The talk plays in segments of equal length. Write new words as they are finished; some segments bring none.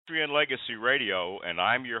EQUESTRIAN Legacy Radio, and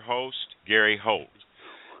I'm your host, Gary Holt.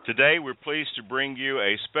 Today, we're pleased to bring you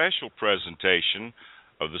a special presentation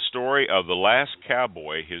of the story of the last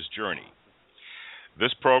cowboy, his journey.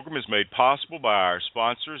 This program is made possible by our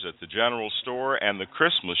sponsors at the General Store and the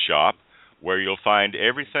Christmas Shop, where you'll find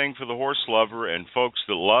everything for the horse lover and folks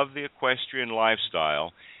that love the equestrian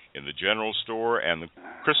lifestyle in the General Store and the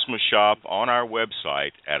Christmas Shop on our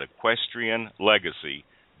website at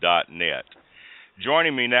EQUESTRIANLEGACY.net.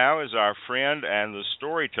 Joining me now is our friend and the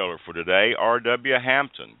storyteller for today, R.W.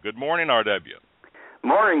 Hampton. Good morning, R.W.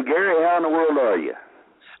 Morning, Gary. How in the world are you?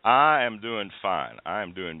 I am doing fine.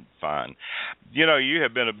 You know, you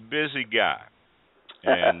have been a busy guy.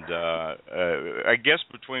 And I guess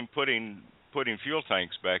between putting fuel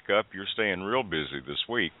tanks back up, you're staying real busy this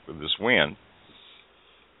week with this wind.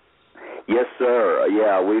 Yes, sir.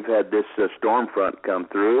 Yeah, we've had this storm front come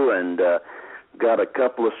through and got a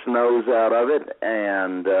couple of snows out of it,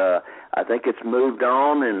 and I think it's moved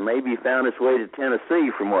on and maybe found its way to Tennessee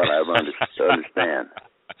from what I understand.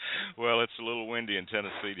 Well, it's a little windy in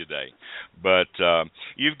Tennessee today. But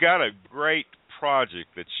you've got a great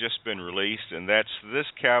project that's just been released, and that's This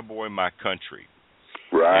Cowboy, My Country.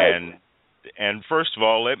 Right. And first of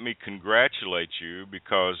all, let me congratulate you,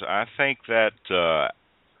 because I think that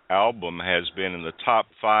album has been in the top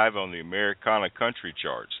 5 on the Americana country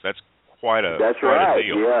charts. That's quite a That's quite right. a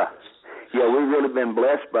deal. Yeah, we've really been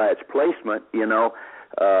blessed by its placement. You know,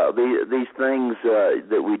 these things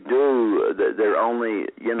that we do, they're only,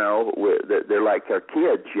 you know, they're like our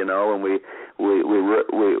kids, you know, and we raise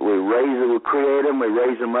them, we create them, we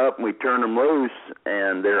raise them up, and we turn them loose,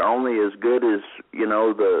 and they're only as good as, you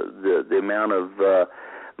know, the amount of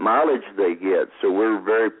mileage they get. So we're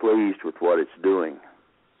very pleased with what it's doing.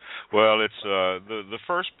 Well, it's the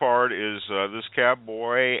first part is This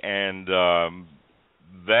Cowboy, and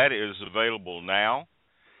that is available now.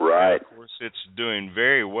 Right. And of course, it's doing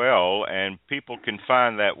very well, and people can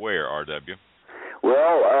find that where, R.W.?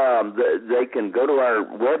 Well, they can go to our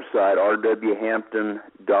website,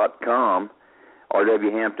 rwhampton.com,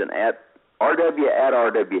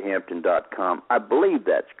 rw@rwhampton.com. I believe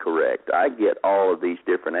that's correct. I get all of these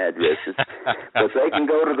different addresses. But they can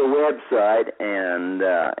go to the website and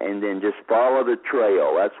then just follow the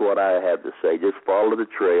trail. That's what I have to say. Just follow the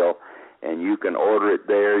trail, and you can order it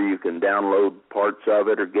there. You can download parts of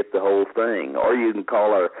it or get the whole thing. Or you can call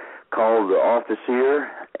the office here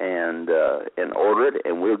and order it,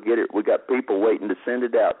 and we'll get it. We got people waiting to send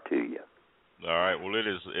it out to you. All right. Well, it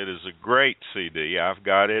is a great CD. I've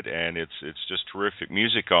got it, and it's just terrific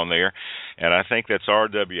music on there. And I think that's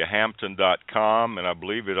rwhampton.com, and I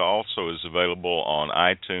believe it also is available on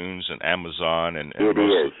iTunes and Amazon and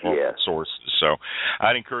most of the sources. So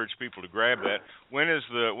I'd encourage people to grab that. When is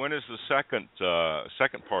the second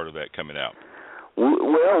part of that coming out?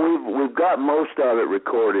 Well, we've got most of it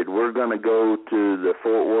recorded. We're going to go to the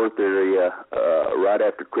Fort Worth area right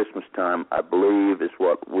after Christmas time, I believe, is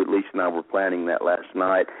what Lisa and I were planning that last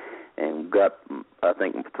night, and we've got, I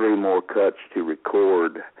think, 3 more cuts to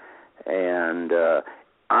record. And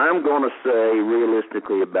I'm going to say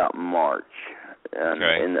realistically about March. And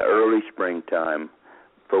okay. In the early springtime,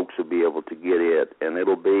 folks will be able to get it, and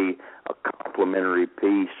it'll be a complimentary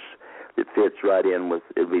piece that fits right in with,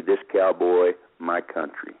 it'll be This Cowboy, My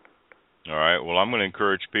Country. All right. Well, I'm going to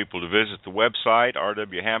encourage people to visit the website,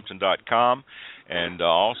 rwhampton.com, and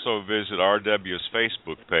also visit RW's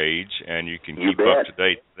Facebook page, and you can keep up to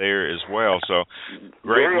date there as well. So,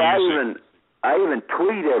 great Gary, music. I even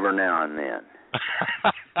tweet every now and then.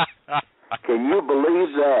 Can you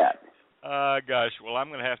believe that? Gosh. Well, I'm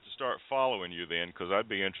going to have to start following you then, because I'd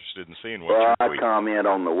be interested in seeing what you tweet. I comment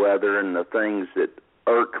on the weather and the things that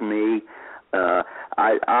irk me. I'll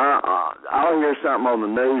hear something on the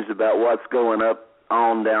news about what's going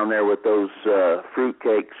on down there with those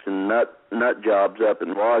fruitcakes and nut jobs up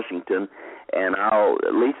in Washington, and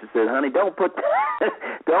Lisa said, "Honey, don't put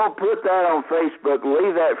that on Facebook.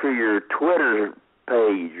 Leave that for your Twitter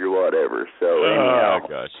page or whatever." So anyhow. Oh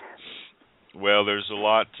gosh. Well, there's a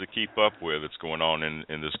lot to keep up with that's going on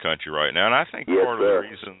in this country right now, and I think part of the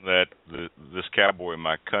reason that This Cowboy,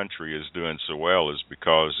 My Country is doing so well is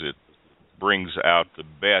because it brings out the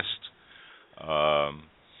best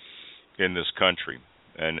in this country,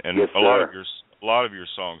 and yes, a lot of your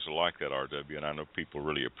songs are like that, R.W., and I know people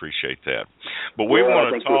really appreciate that. But we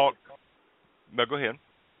want to talk. No, go ahead.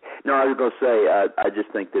 No, I was going to say I just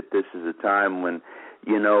think that this is a time when,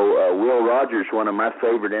 you know, Will Rogers, one of my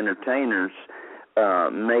favorite entertainers,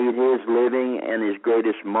 made his living and his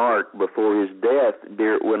greatest mark before his death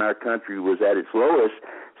when our country was at its lowest,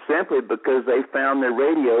 simply because they found their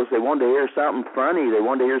radios. They wanted to hear something funny. They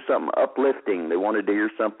wanted to hear something uplifting. They wanted to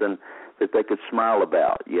hear something that they could smile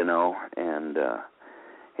about, and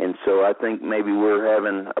so I think maybe we're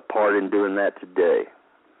having a part in doing that today.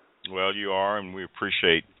 Well, you are, and we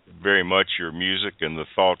appreciate very much your music and the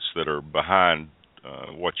thoughts that are behind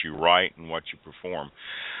what you write and what you perform.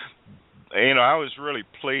 I was really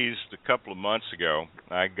pleased a couple of months ago.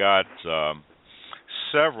 I got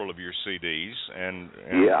several of your CDs, and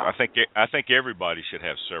yeah. I think everybody should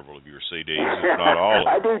have several of your CDs, if not all of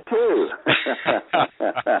them. I do too.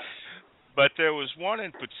 But there was one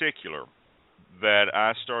in particular that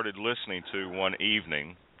I started listening to one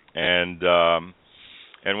evening, and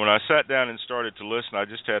when I sat down and started to listen, I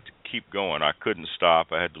just had to keep going. I couldn't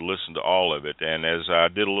stop. I had to listen to all of it. And as I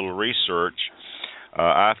did a little research,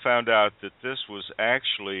 I found out that this was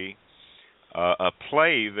actually a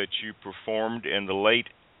play that you performed in the late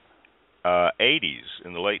 80s,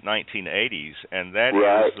 in the late 1980s, and that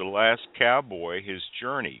right. is The Last Cowboy, His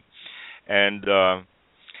Journey. And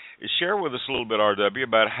share with us a little bit, R.W.,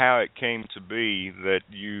 about how it came to be that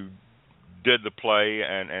you did the play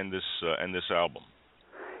and this album.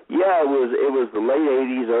 Yeah, it was the late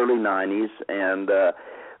 80s, early 90s, and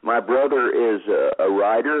my brother is a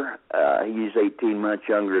writer. He's 18 months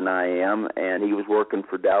younger than I am, and he was working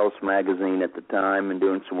for Dallas Magazine at the time and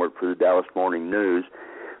doing some work for the Dallas Morning News.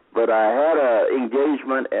 But I had an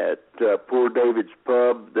engagement at Poor David's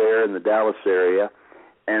Pub there in the Dallas area,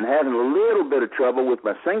 and having a little bit of trouble with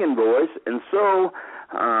my singing voice, and so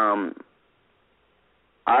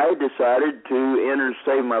I decided to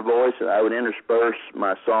save my voice, and I would intersperse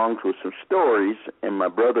my songs with some stories, and my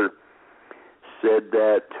brother said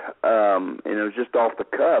that, and it was just off the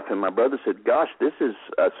cuff, and my brother said, gosh, this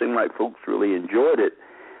seemed like folks really enjoyed it.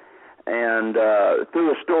 And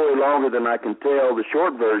through a story longer than I can tell, the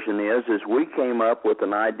short version is we came up with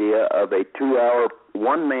an idea of a 2-hour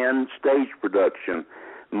one-man stage production,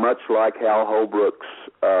 much like Hal Holbrook's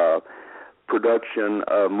production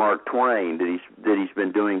of Mark Twain that he's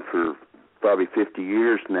been doing for probably 50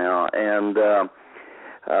 years now. And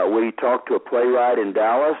we talked to a playwright in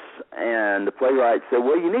Dallas, and the playwright said,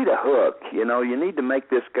 well, you need a hook. You need to make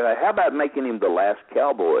this guy, how about making him the last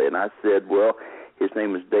cowboy? And I said, well, his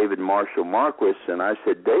name is David Marshall Marquis, and I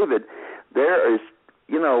said, David, there is,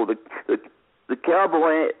 the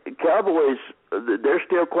cowboys, there's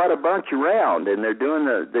still quite a bunch around, and they're doing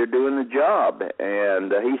the job.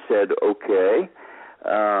 And he said, okay,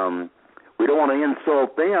 we don't want to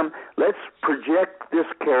insult them. Let's project this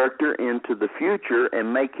character into the future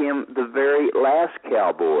and make him the very last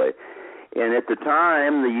cowboy. And at the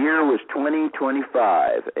time, the year was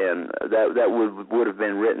 2025, and that would have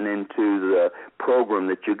been written into the program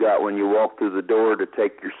that you got when you walked through the door to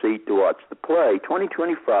take your seat to watch the play.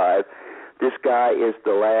 2025, this guy is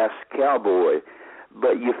the last cowboy.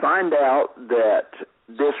 But you find out that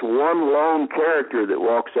this one lone character that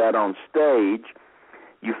walks out on stage,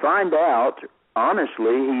 you find out,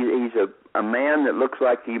 honestly, he's a man that looks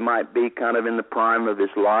like he might be kind of in the prime of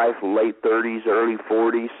his life, late 30s, early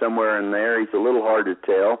 40s, somewhere in there. He's a little hard to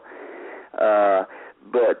tell.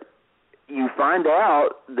 But you find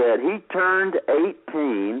out that he turned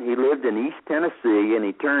 18. He lived in East Tennessee, and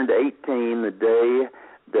he turned 18 the day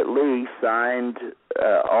that Lee signed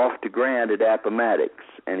off to Grant at Appomattox.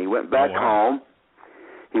 And he went back home.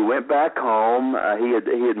 He went back home. He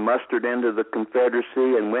had mustered into the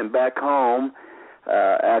Confederacy and went back home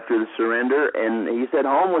after the surrender, and he said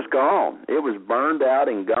home was gone. It was burned out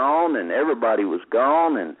and gone, and everybody was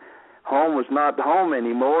gone, and home was not home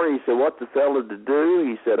anymore. He said, what's the fella to do?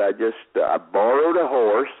 He said, I borrowed a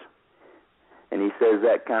horse, and he says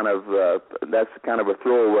that's kind of a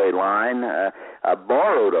throwaway line. I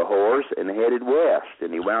borrowed a horse and headed west,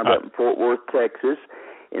 and he wound up in Fort Worth, Texas,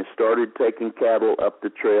 and started taking cattle up the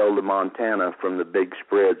trail to Montana from the big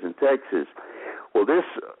spreads in Texas. Well,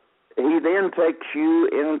 he then takes you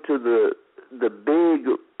into the big,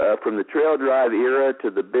 from the trail drive era to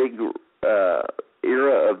the big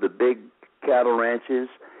era of the big cattle ranches,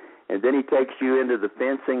 and then he takes you into the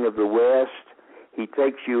fencing of the West. He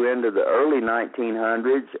takes you into the early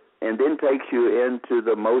 1900s, and then takes you into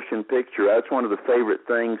the motion picture. That's one of the favorite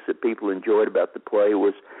things that people enjoyed about the play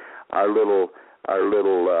was our little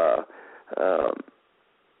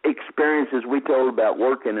experiences we told about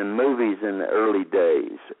working in movies in the early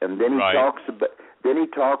days. And then he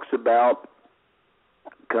talks about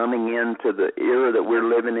coming into the era that we're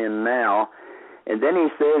living in now. And then he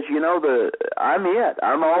says, I'm it.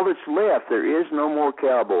 I'm all that's left. There is no more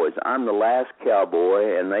cowboys. I'm the last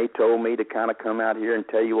cowboy, and they told me to kind of come out here and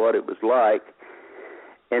tell you what it was like.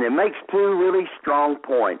 And it makes two really strong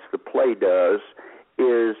points, the play does.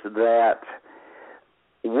 is that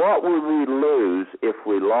what would we lose if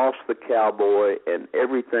we lost the cowboy and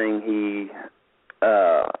everything he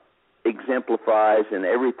exemplifies and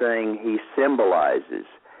everything he symbolizes?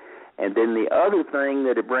 And then the other thing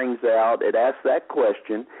that it brings out, it asks that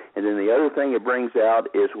question, and then the other thing it brings out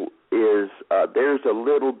is there's a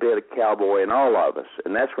little bit of cowboy in all of us.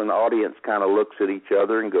 And that's when the audience kind of looks at each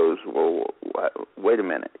other and goes, well, wait a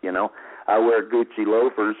minute, you know, I wear Gucci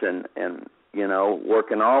loafers and you know,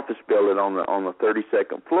 work an office building on the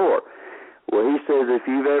 32nd floor. Well, he says if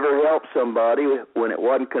you've ever helped somebody when it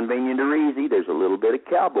wasn't convenient or easy, there's a little bit of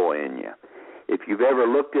cowboy in you. If you've ever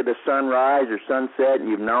looked at a sunrise or sunset and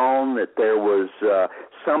you've known that there was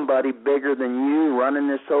somebody bigger than you running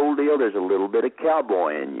this whole deal, there's a little bit of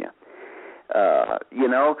cowboy in you. You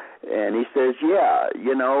know, and he says, yeah,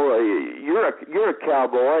 you know, you're a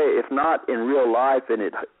cowboy, if not in real life and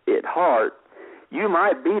at heart. You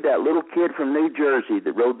might be that little kid from New Jersey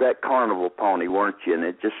that rode that carnival pony, weren't you? And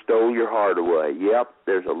it just stole your heart away. Yep,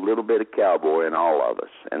 there's a little bit of cowboy in all of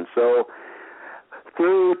us. And so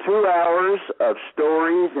through 2 hours of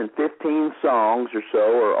stories and 15 songs or so,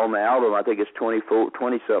 or on the album, I think it's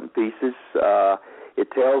 20-something pieces,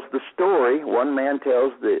 it tells the story. One man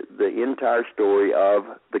tells the entire story of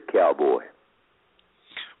the cowboy.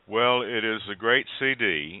 Well, it is a great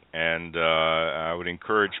CD, and I would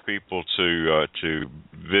encourage people to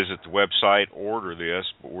visit the website, order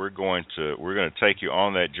this. But we're going to take you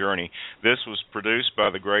on that journey. This was produced by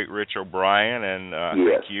the great Rich O'Brien, and I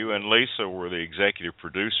think you and Lisa were the executive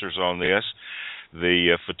producers on this.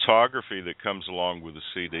 The photography that comes along with the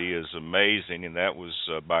CD is amazing, and that was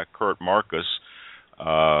by Kurt Marcus.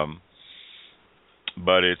 But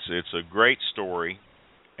it's a great story.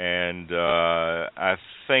 And I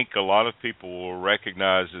think a lot of people will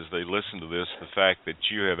recognize as they listen to this the fact that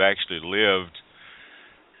you have actually lived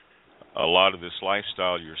a lot of this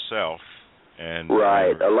lifestyle yourself. And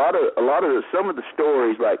right, some of the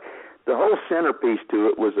stories, like the whole centerpiece to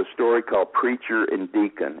it was a story called Preacher and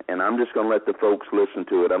Deacon, and I'm just going to let the folks listen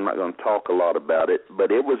to it. I'm not going to talk a lot about it, but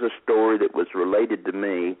it was a story that was related to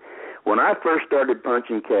me. When I first started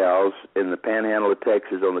punching cows in the Panhandle of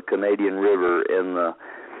Texas on the Canadian River in the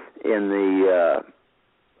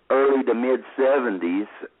early to mid-'70s,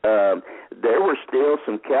 there were still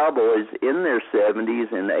some cowboys in their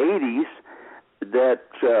 70s and 80s that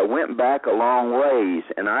went back a long ways,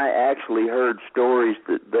 and I actually heard stories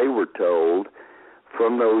that they were told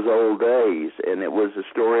from those old days, and it was a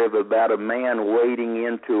story of about a man wading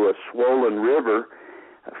into a swollen river,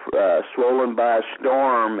 swollen by a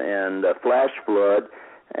storm and a flash flood,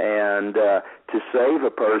 and to save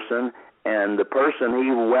a person. And the person,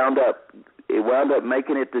 he wound up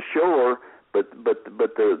making it to shore, but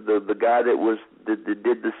the guy that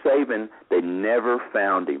did the saving, they never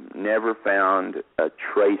found him, never found a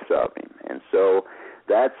trace of him. And so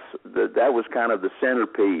that was kind of the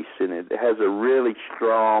centerpiece, and it has a really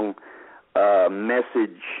strong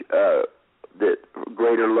message that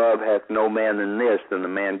greater love hath no man than this, than the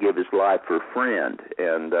man give his life for a friend.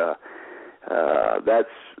 And that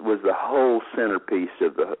was the whole centerpiece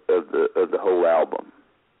of the whole album.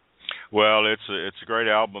 Well, it's a great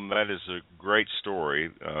album. That is a great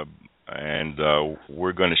story, and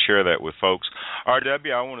we're going to share that with folks.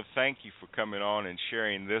 R.W., I want to thank you for coming on and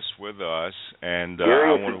sharing this with us. And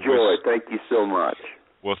Gary, it's a joy. Thank you so much.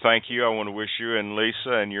 Well, thank you. I want to wish you and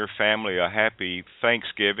Lisa and your family a happy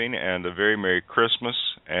Thanksgiving and a very Merry Christmas,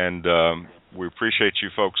 and we appreciate you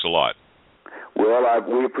folks a lot. Well,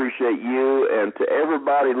 we appreciate you, and to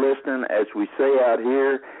everybody listening, as we say out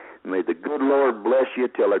here, may the good Lord bless you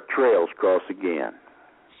till our trails cross again.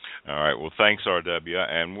 All right. Well, thanks, R.W.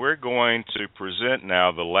 And we're going to present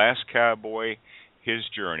now The Last Cowboy, His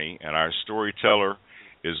Journey, and our storyteller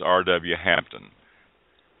is R.W. Hampton.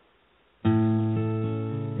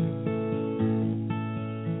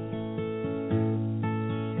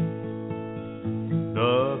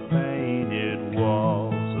 The painted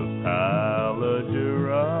walls of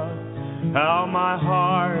Paladura, how my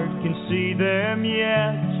heart can see them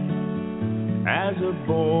yet. As a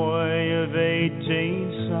boy of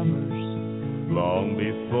 18 summers, long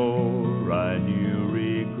before I knew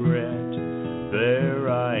regret, there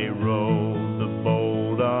I rode the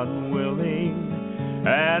bold unwilling,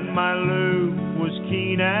 and my loop was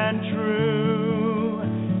keen and true.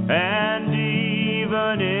 And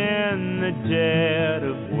even in the dead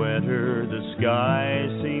of winter, the sky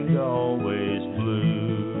seemed always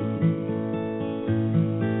blue.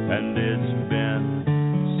 And it's been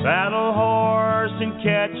saddle horse and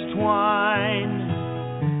catch twine,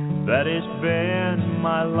 that has been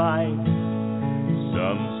my life.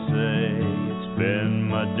 Some say it's been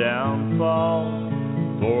my downfall,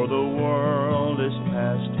 for the world has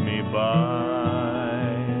passed me by.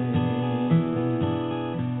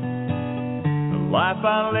 The life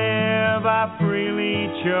I live I freely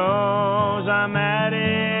chose, I'm at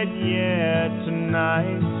it yet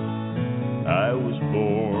tonight. I was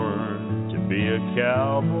born to be a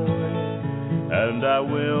cowboy, and I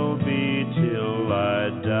will be till I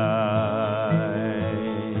die.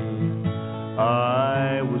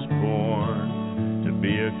 I was born to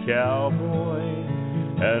be a cowboy,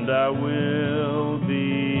 and I will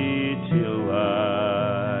be till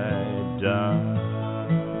I die.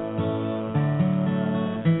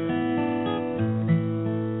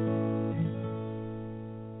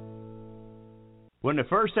 When they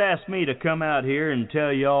first asked me to come out here and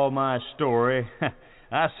tell you all my story,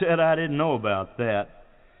 I said I didn't know about that.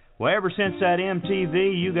 Well, ever since that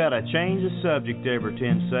MTV, you gotta change the subject every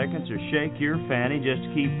 10 seconds or shake your fanny just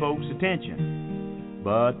to keep folks' attention.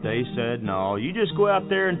 But they said, no, you just go out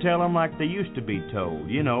there and tell them like they used to be told,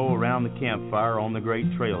 you know, around the campfire on the great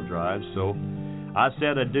trail drives. So I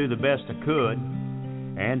said I'd do the best I could.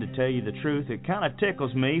 And to tell you the truth, it kind of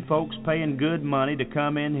tickles me, folks paying good money to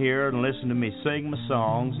come in here and listen to me sing my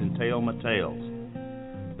songs and tell my tales.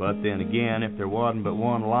 But then again, if there wasn't but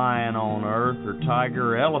one lion on earth or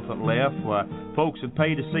tiger or elephant left, why, folks would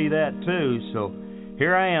pay to see that too. So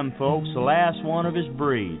here I am, folks, the last one of his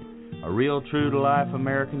breed, a real true-to-life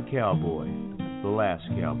American cowboy, the last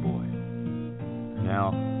cowboy.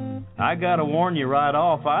 Now, I gotta warn you right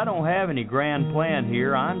off, I don't have any grand plan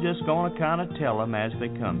here. I'm just gonna kind of tell them as they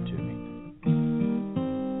come to me.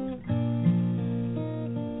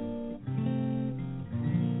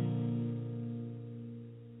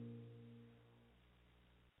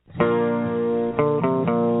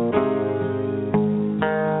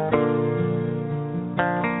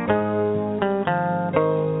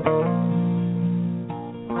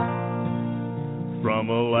 From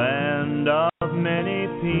a land of many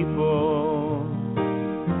people,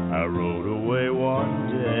 I rode away one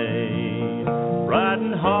day,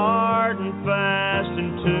 riding hard and fast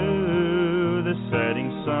into the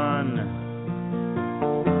setting sun,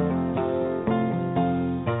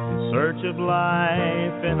 in search of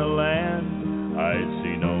life in a land I'd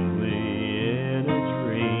seen only in a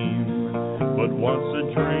dream. But once a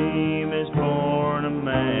dream is born, a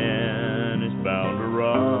man is bound to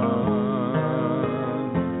run.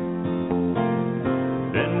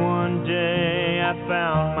 One day I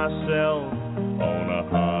found myself on a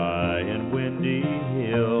high and windy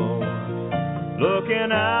hill,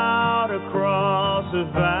 looking out across a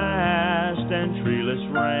vast and treeless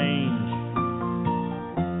range.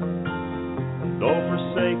 Though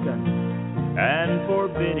forsaken and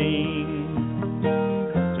forbidding,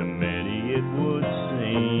 to many it would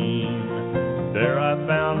seem, there I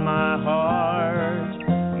found my heart,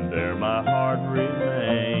 and there my heart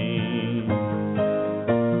remained.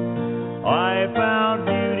 I found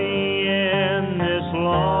beauty in this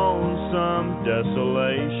lonesome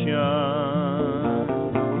desolation,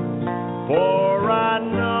 for I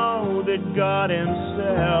know that God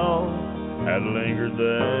Himself had lingered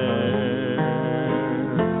there.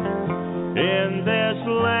 In this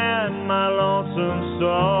land my lonesome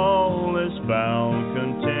soul has found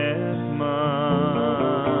contentment,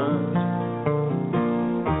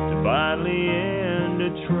 divinely end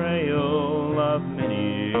a trail of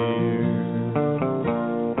many years.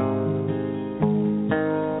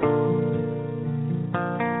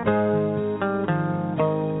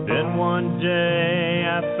 One day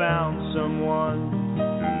I found someone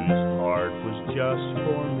whose heart was just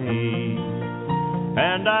for me,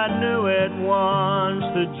 and I knew at once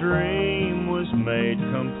the dream was made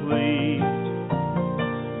complete.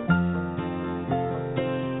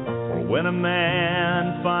 For when a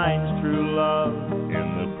man finds true love in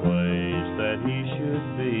the place that he should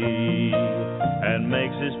be, and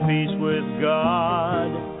makes his peace with God,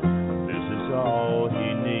 this is all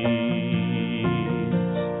he needs.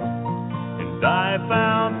 I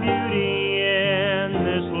found beauty in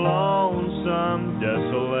this lonesome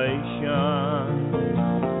desolation,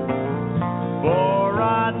 for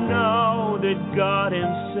I know that God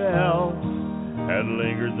Himself had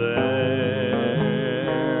lingered there.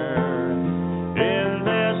 In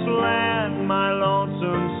this land my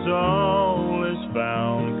lonesome soul has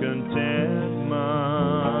found contentment,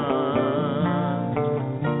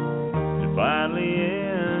 divinely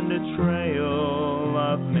end a trail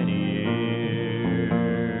of many years.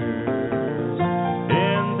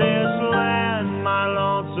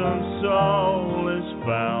 Soul has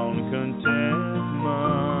found contentment,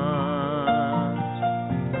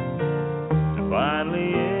 divinely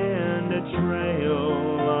end a trail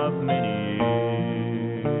of many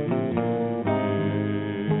years.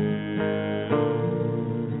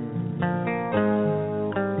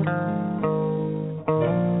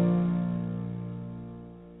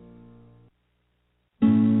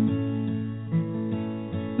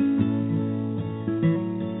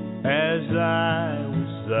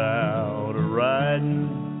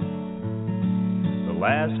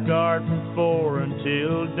 guard from 4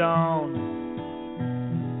 until dawn.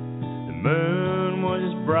 The moon was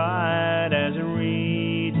as bright as a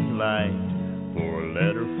reading light for a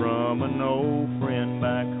letter from an old friend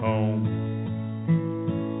back home.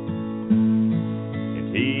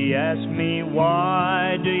 And he asked me,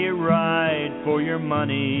 why do you write for your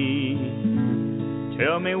money?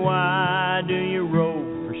 Tell me, why do you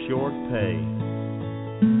rope for short pay?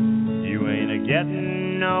 You ain't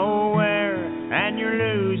a-getting nowhere, and you're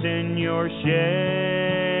losing your share.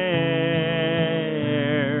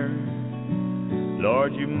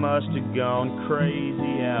 Lord, you must have gone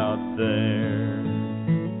crazy out there.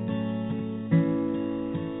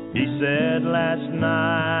 He said, last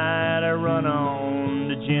night I run on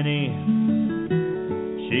to Jenny.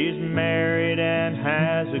 She's married and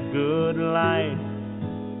has a good life.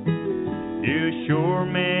 You sure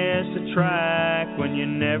miss the track when you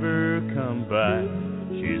never come back.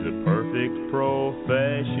 She's a perfect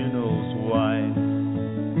professional's wife.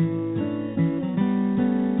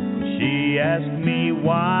 She asked me,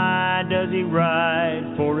 why does he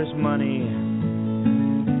ride for his money?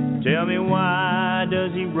 Tell me, why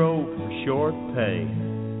does he rope for short pay?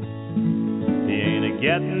 He ain't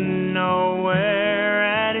a-getting nowhere,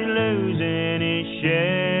 and he's losing his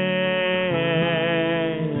share.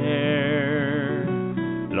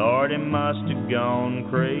 Lord, he must have gone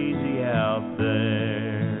crazy out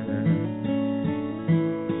there.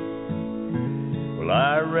 Well,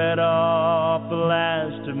 I read off the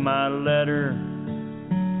last of my letter.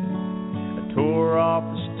 I tore off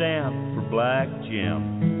the stamp for Black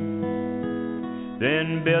Jim.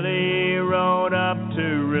 Then Billy rode up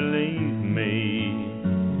to relieve me.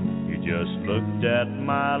 He just looked at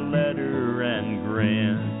my letter and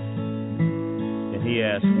grinned. And he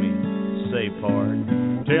asked me, say, pard,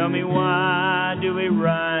 tell me, why do we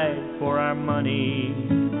ride for our money?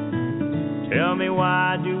 Tell me,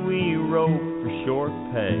 why do we rope for short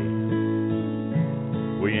pay?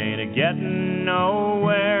 We ain't a-getting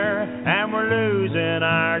nowhere, and we're losing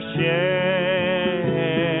our share.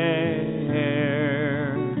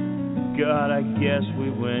 God, I guess we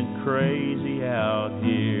went crazy out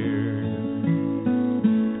here.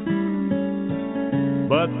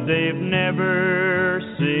 But they've never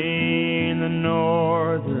seen the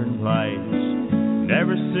northern lights,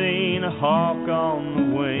 never seen a hawk on the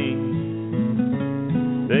wing.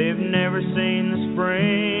 They've never seen the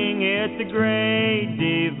spring hit the Great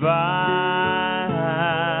Divide,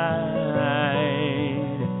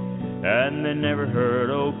 and they never heard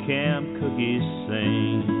old Camp Cookie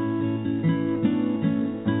sing.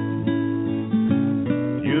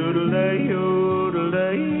 Yodelay,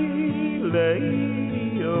 yodelay,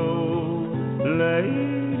 lay-o,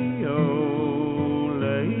 lay-o,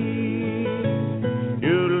 lay.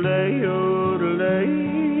 Yodelay, yodelay,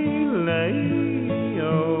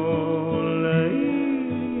 lay-o,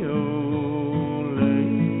 lay-o, lay.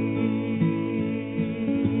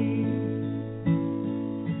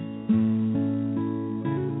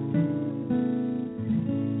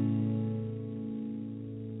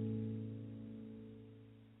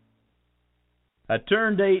 I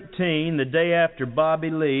turned 18 the day after Bobby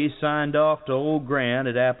Lee signed off to old Grant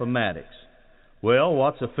at Appomattox. Well,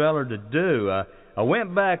 what's a feller to do? I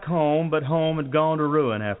went back home, but home had gone to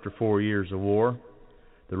ruin after 4 years of war.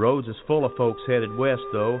 The roads is full of folks headed west,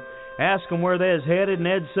 though. Ask them where they is headed, and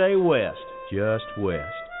they'd say west, just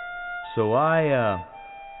west. So I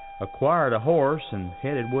acquired a horse and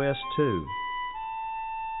headed west, too.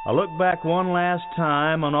 I looked back one last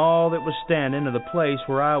time on all that was standing of the place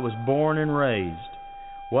where I was born and raised.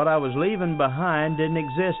 What I was leaving behind didn't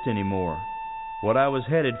exist anymore. What I was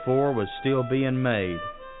headed for was still being made.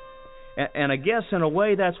 And I guess in a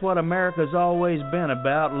way that's what America's always been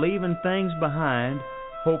about, leaving things behind,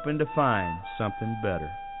 hoping to find something better.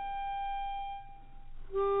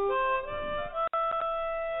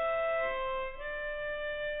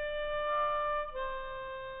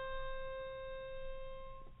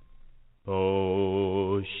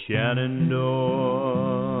 Oh, Shenandoah,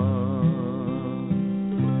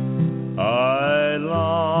 I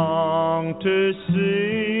long to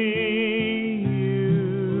see you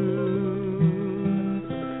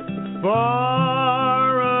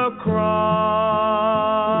far across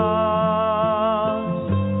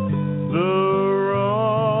the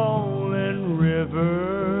rolling river.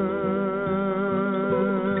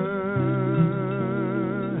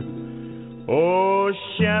 Oh,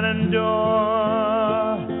 Shenandoah,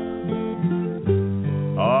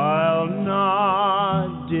 I'll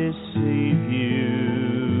not deceive you.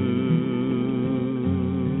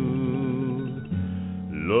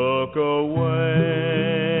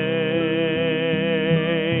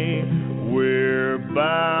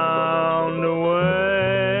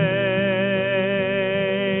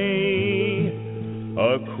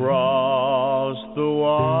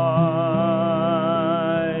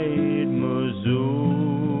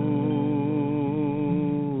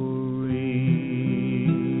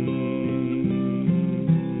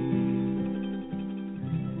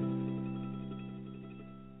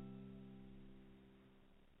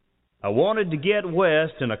 wanted to get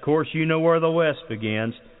west, and of course you know where the west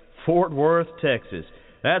begins. Fort Worth, Texas.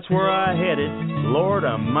 That's where I headed, Lord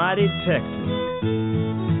Almighty, Texas.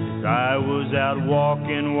 As I was out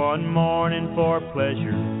walking one morning for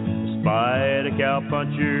pleasure, spied a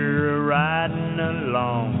cowpuncher riding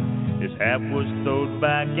along. His hat was throwed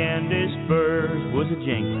back and his spurs was a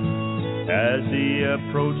jingling. As he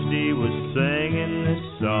approached, he was singing this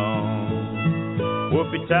song.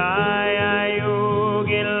 Whoopie-tie-I-O,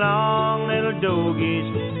 get along, little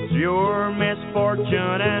doggies. It's your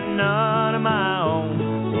misfortune and none of my own.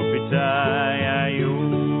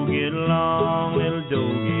 Whoopie-tie-I-O, get along, little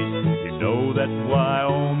doggies. You know that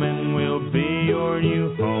Wyoming will be your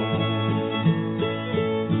new home.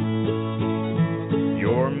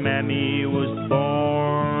 Your mammy was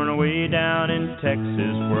born way down in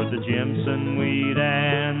Texas, where the Jimson weed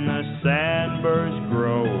and the sandburrs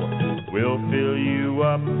grow. We'll fill you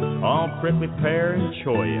up on prickly pear and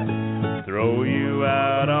cholla, throw you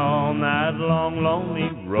out on that long, lonely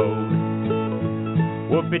road.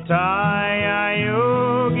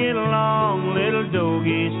 Whoopie-tie-I-O, get along, little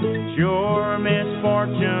doggies. It's your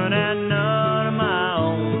misfortune and none of my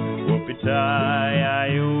own.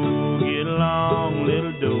 Whoopie-tie-I-O, get along,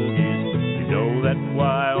 little doggies. You know that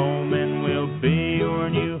Wyoming will be your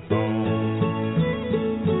new home.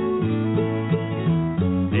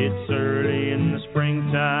 It's early in the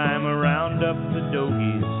springtime, I round up the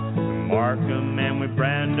doggies. We mark 'em and we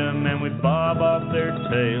brand 'em and we bob off their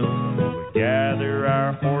tails. We gather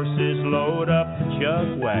our horses, load up the chuck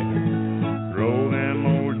wagon, throw them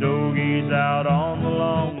old doggies out on the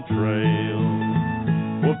long trail.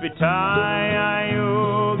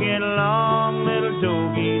 Whoopie-tie-I-O, get along, little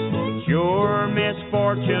doggies. It's your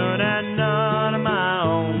misfortune and none of my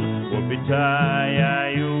own.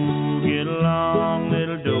 Whoopie-tie-I-O, get along,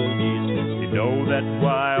 little doggies. You know that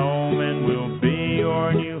Wyoming will be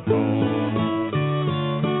your new home.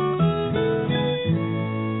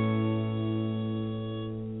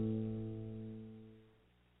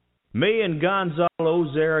 Me and Gonzalo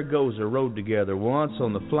Zaragoza rode together once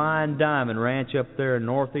on the Flying Diamond Ranch up there in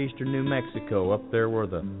northeastern New Mexico, up there where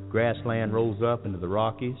the grassland rolls up into the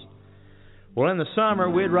Rockies. Well, in the summer,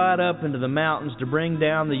 we'd ride up into the mountains to bring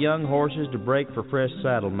down the young horses to break for fresh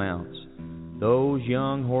saddle mounts. Those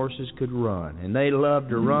young horses could run, and they loved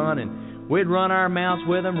to run, and we'd run our mounts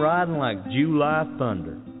with them, riding like July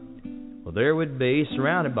thunder. Well, there we'd be,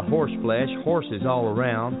 surrounded by horse flesh, horses all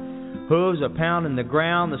around, hooves a-pounding the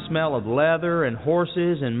ground, the smell of leather and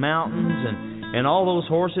horses and mountains, and all those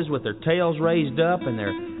horses with their tails raised up and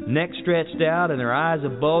their necks stretched out and their eyes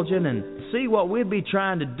a-bulging. And see, what we'd be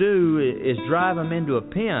trying to do is drive them into a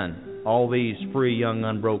pen, all these free young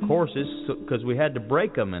unbroke horses, because we had to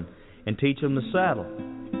break them and teach them the saddle.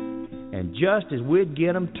 And just as we'd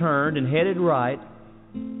get them turned and headed right,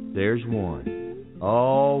 there's one.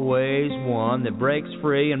 Always one that breaks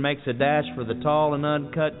free and makes a dash for the tall and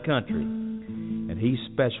uncut country. And he's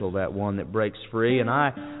special, that one that breaks free, and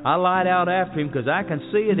I light out after him because I can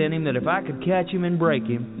see it in him that if I could catch him and break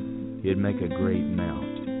him, he'd make a great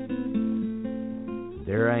mount.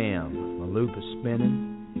 There I am, my loop is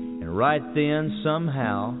spinning, and right then,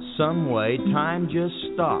 somehow, some way, time just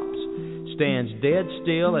stops, stands dead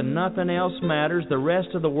still, and nothing else matters. The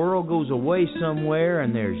rest of the world goes away somewhere,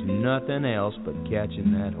 and there's nothing else but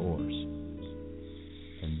catching that horse.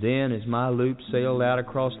 And then, as my loop sailed out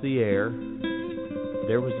across the air,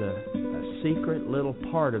 there was a secret little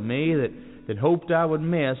part of me that hoped I would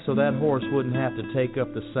miss so that horse wouldn't have to take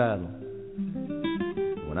up the saddle.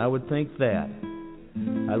 When I would think that,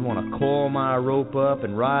 I'd want to coil my rope up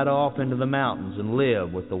and ride off into the mountains and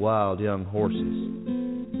live with the wild young horses.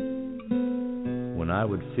 When I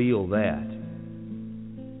would feel that,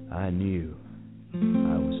 I knew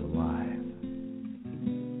I was alive.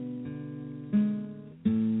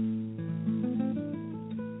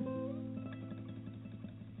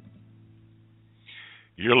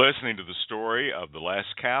 You're listening to the story of The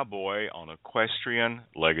Last Cowboy on Equestrian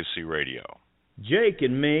Legacy Radio. Jake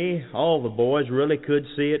and me, all the boys, really could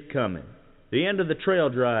see it coming. The end of the trail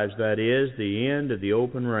drives, that is, the end of the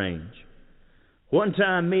open range. One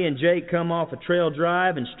time me and Jake come off a trail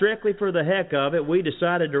drive, and strictly for the heck of it, we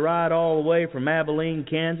decided to ride all the way from Abilene,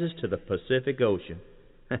 Kansas to the Pacific Ocean.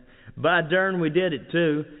 By darn, we did it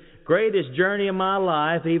too. Greatest journey of my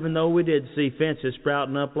life, even though we did see fences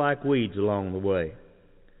sprouting up like weeds along the way.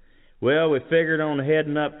 Well, we figured on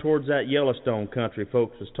heading up towards that Yellowstone country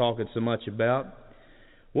folks was talking so much about.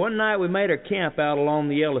 One night we made our camp out along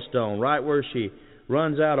the Yellowstone, right where she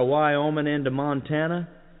runs out of Wyoming into Montana.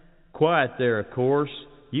 Quiet there, of course.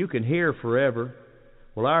 You can hear forever.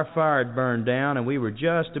 Well, our fire had burned down, and we were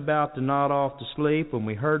just about to nod off to sleep when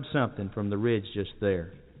we heard something from the ridge just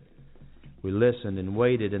there. We listened and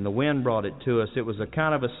waited, and the wind brought it to us. It was a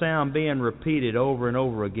kind of a sound being repeated over and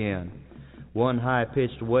over again. One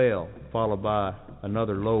high-pitched wail, followed by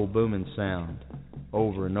another low booming sound,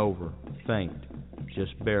 over and over, faint,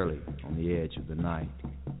 just barely on the edge of the night.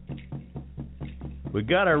 We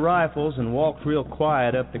got our rifles and walked real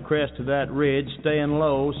quiet up the crest of that ridge, staying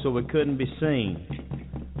low so we couldn't be seen.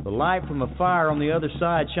 The light from a fire on the other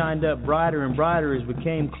side shined up brighter and brighter as we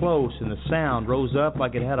came close, and the sound rose up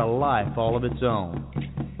like it had a life all of its own.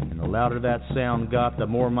 And the louder that sound got, the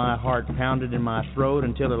more my heart pounded in my throat,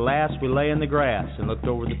 until at last we lay in the grass and looked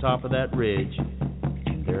over the top of that ridge,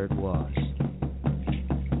 and there it was.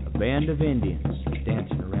 A band of Indians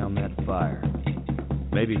dancing around that fire.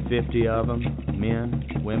 Maybe 50 of them,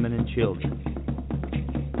 men, women, and children.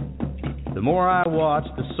 The more I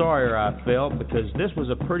watched, the sorrier I felt, because this was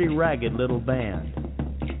a pretty ragged little band.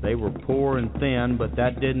 They were poor and thin, but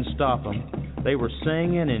that didn't stop them. They were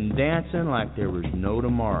singing and dancing like there was no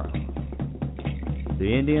tomorrow.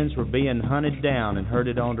 The Indians were being hunted down and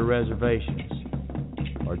herded onto reservations,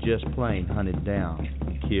 or just plain hunted down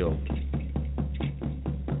and killed.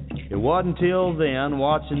 It wasn't until then,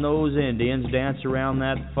 watching those Indians dance around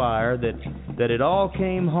that fire, that it all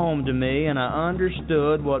came home to me, and I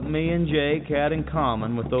understood what me and Jake had in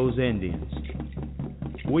common with those Indians.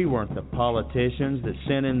 We weren't the politicians that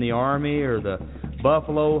sent in the army, or the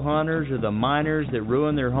buffalo hunters, or the miners that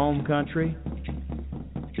ruined their home country.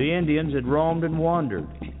 The Indians had roamed and wandered.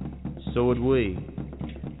 So had we.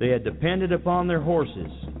 They had depended upon their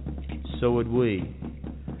horses. So had we.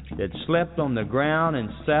 They had slept on the ground and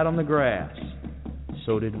sat on the grass.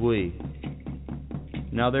 So did we.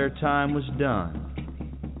 Now their time was done.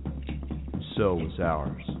 So was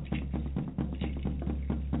ours.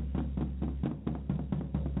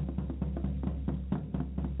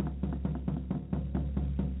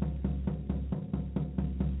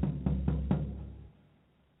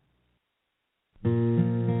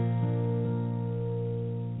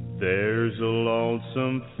 There's a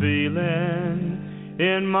lonesome feeling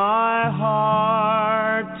in my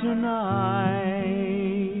heart tonight,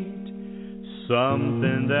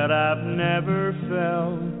 something that I've never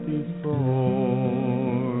felt before.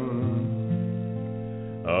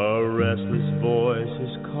 A restless voice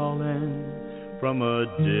is calling from a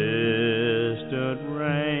distant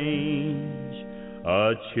range.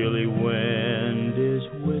 A chilly wind is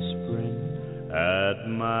whispering at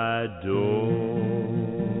my door.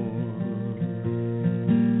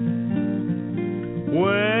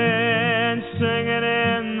 When singing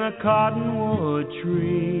in the cottonwood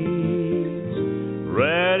trees,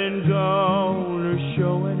 red and gold are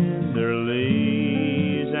showing in their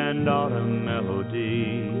leaves, and autumn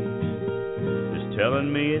melody is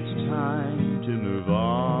telling me it's time to move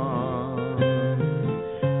on.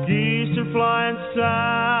 Geese are flying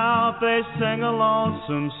south, they sing a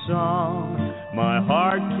lonesome song. My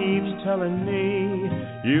heart keeps telling me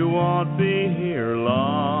you won't be here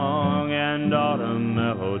long, and autumn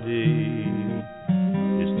melody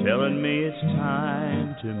is telling me it's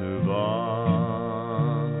time to move on,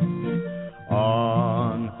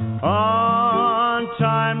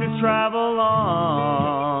 time to travel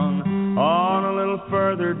on a little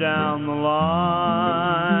further down the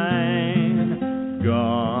line.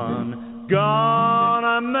 Gone,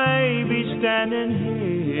 I may be standing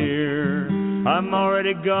here, I'm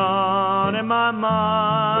already gone in my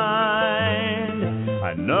mind.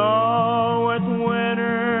 I know with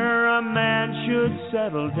winter a man should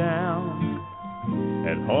settle down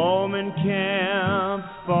at home in camp,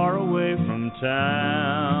 far away from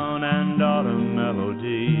town, and autumn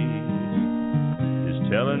melody is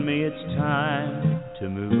telling me it's time to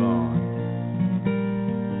move on.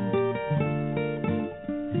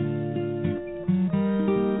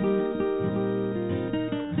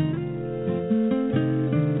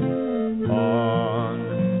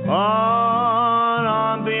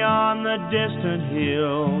 On beyond the distant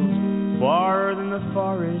hills, farther than the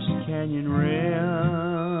forest canyon rim.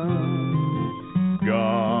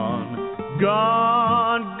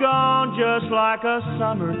 Gone, just like a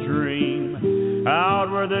summer dream, out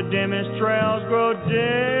where the dimmest trails grow dim.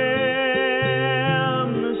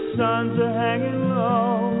 The sun's a-hanging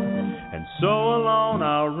low, and so alone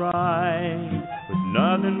I'll ride, with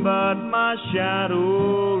nothing but my shadow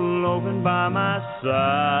loafing by my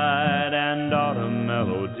side, and autumn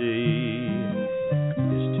melody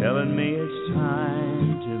is telling me it's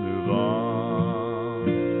time to move on.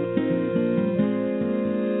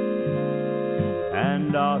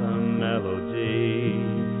 And autumn melody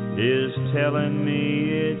is telling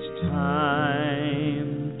me it's time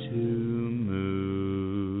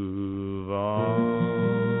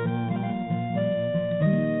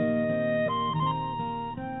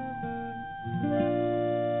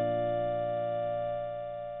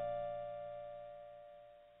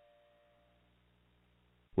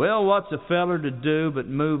Well, what's a feller to do but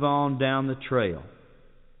move on down the trail?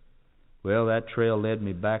 Well, that trail led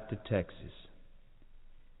me back to Texas.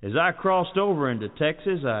 As I crossed over into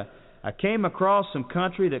Texas, I came across some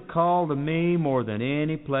country that called to me more than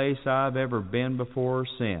any place I've ever been before or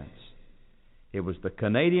since. It was the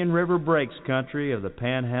Canadian River Breaks country of the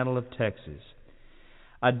Panhandle of Texas.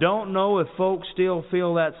 I don't know if folks still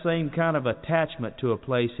feel that same kind of attachment to a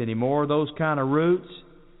place anymore, those kind of roots,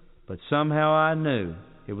 but somehow I knew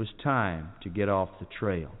it was time to get off the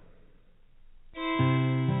trail.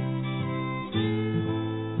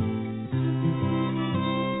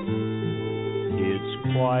 It's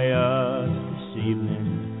quiet this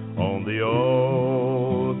evening on the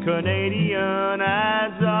old Canadian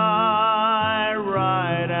as I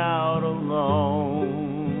ride out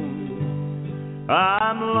alone.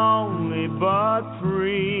 I'm lonely but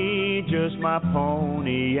free, just my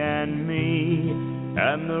pony and me,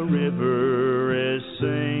 and the river is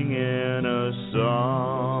singing a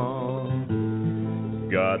song.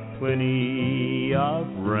 Got plenty of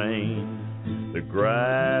rain, the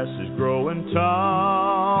grass is growing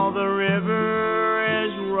tall, the river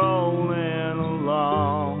is rolling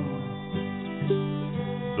along.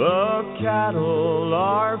 The cattle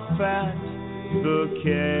are fat, the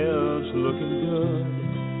calves looking good,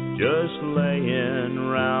 just laying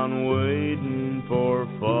round waiting for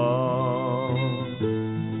fall.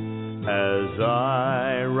 As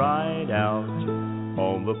I ride out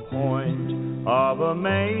on the point of a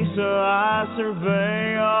mesa, I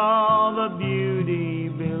survey all the beauty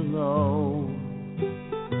below.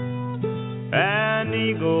 An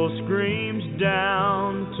eagle screams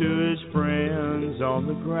down to his friends on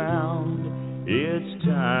the ground, it's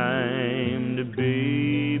time to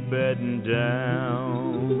be bedding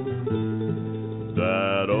down.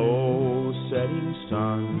 That old setting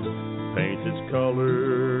sun paints its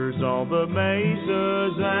colors on the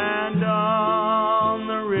mesas and on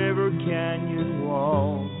the river canyon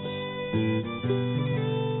walls.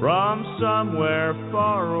 From somewhere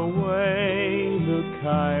far away, the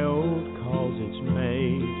coyote calls its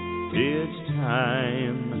mate. It's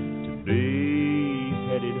time to be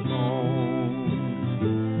headed home.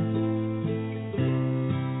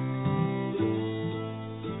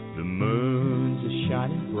 The moon's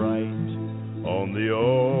shining bright on the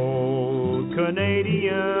old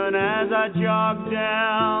Canadian as I jog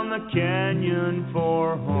down the canyon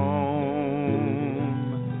for home.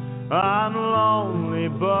 I'm lonely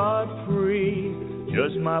but free,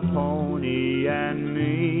 just my pony and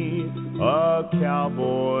me, a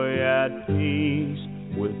cowboy at peace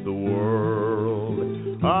with the world.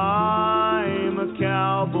 I'm a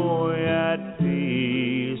cowboy at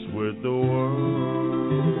peace with the world.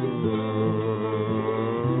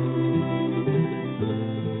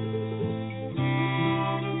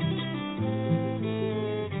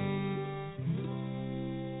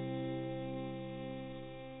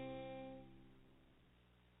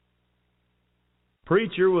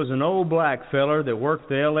 Preacher was an old black feller that worked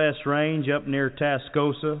the LS range up near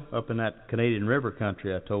Tascosa, up in that Canadian River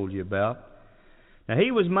country I told you about. Now, he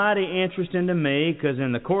was mighty interesting to me because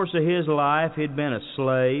in the course of his life, he'd been a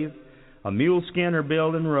slave, a mule skinner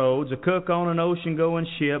building roads, a cook on an ocean-going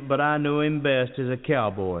ship, but I knew him best as a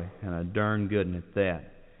cowboy, and a darn good one at that.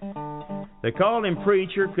 They called him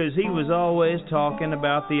Preacher because he was always talking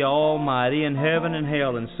about the Almighty and heaven and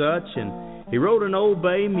hell and such, and he rode an old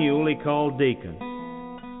bay mule he called Deacon.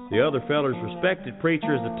 The other fellers respected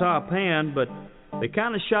Preacher as the top hand, but they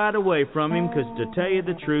kind of shied away from him because, to tell you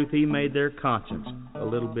the truth, he made their conscience a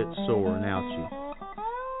little bit sore and ouchy.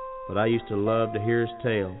 But I used to love to hear his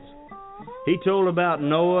tales. He told about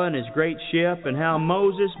Noah and his great ship and how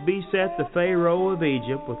Moses beset the Pharaoh of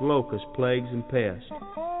Egypt with locusts, plagues, and pests,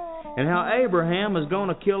 and how Abraham was going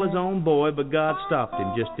to kill his own boy, but God stopped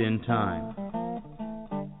him just in time.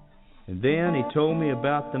 And then he told me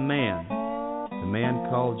about the man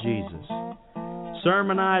called Jesus.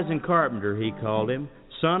 Sermonizing carpenter, he called him,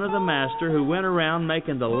 son of the master, who went around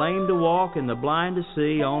making the lame to walk and the blind to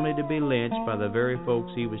see, only to be lynched by the very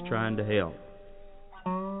folks he was trying to help.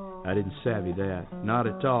 I didn't savvy that, not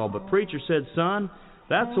at all, but Preacher said, son,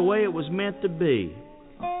 that's the way it was meant to be.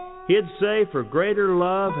 He'd say, for greater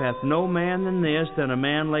love hath no man than this, than a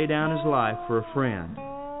man lay down his life for a friend.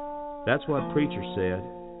 That's what Preacher said,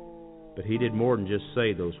 but he did more than just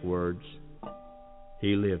say those words.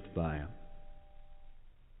 He lived by them.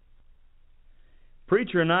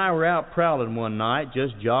 Preacher and I were out prowling one night,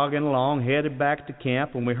 just jogging along, headed back to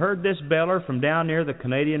camp, when we heard this beller from down near the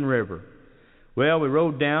Canadian River. Well, we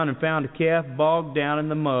rode down and found a calf bogged down in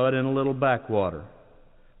the mud in a little backwater.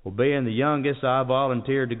 Well, being the youngest, I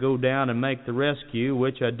volunteered to go down and make the rescue,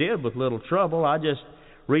 which I did with little trouble. I just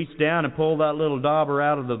reached down and pulled that little dauber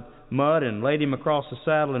out of the mud and laid him across the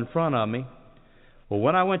saddle in front of me. Well,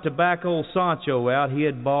 when I went to back old Sancho out, he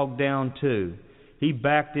had bogged down too. He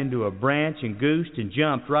backed into a branch and goosed and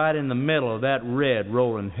jumped right in the middle of that red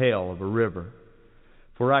rolling hell of a river.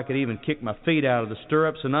 Before I could even kick my feet out of the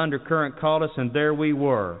stirrups, an undercurrent caught us, and there we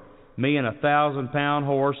were, me and a 1,000-pound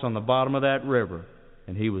horse on the bottom of that river,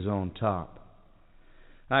 and he was on top.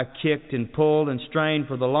 I kicked and pulled and strained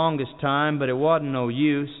for the longest time, but it wasn't no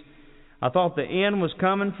use. I thought the end was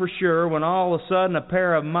coming for sure when all of a sudden a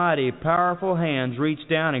pair of mighty, powerful hands reached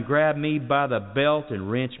down and grabbed me by the belt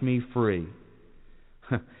and wrenched me free.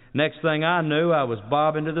 Next thing I knew, I was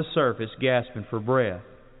bobbing to the surface, gasping for breath.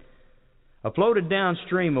 I floated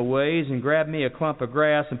downstream a ways and grabbed me a clump of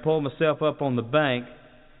grass and pulled myself up on the bank,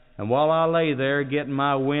 and while I lay there getting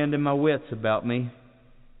my wind and my wits about me,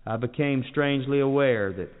 I became strangely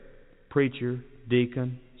aware that preacher,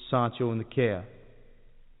 deacon, Sancho, and the calf,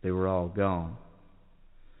 they were all gone.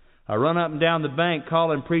 I run up and down the bank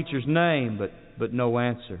calling preacher's name, but no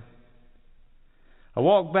answer. I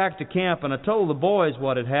walked back to camp and I told the boys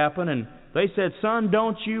what had happened, and they said, "Son,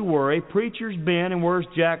 don't you worry. Preacher's been and where's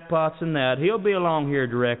Jackpots and that. He'll be along here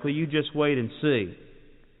directly. You just wait and see."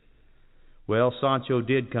 Well, Sancho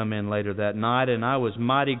did come in later that night, and I was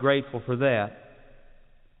mighty grateful for that.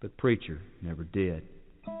 But preacher never did.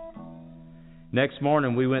 Next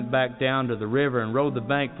morning, we went back down to the river and rode the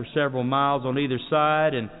bank for several miles on either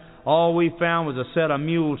side, and all we found was a set of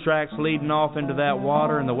mule tracks leading off into that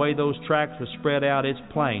water, and the way those tracks were spread out, it's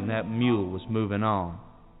plain that mule was moving on.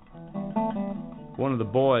 One of the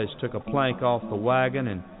boys took a plank off the wagon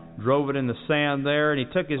and drove it in the sand there, and he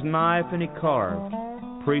took his knife and he carved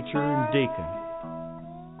preacher and deacon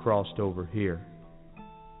crossed over here.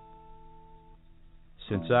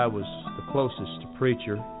 Since I was the closest to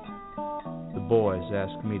preacher, the boys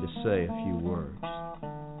asked me to say a few words.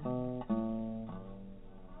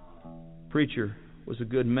 Preacher was a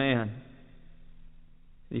good man.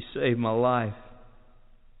 He saved my life.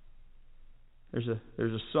 There's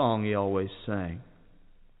a song he always sang.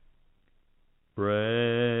 Precious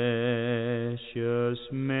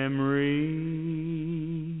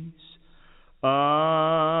memories,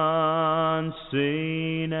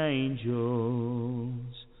 unseen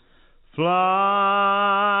angels,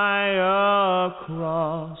 fly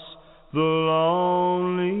across the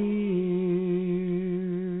lonely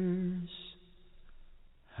years.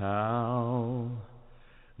 How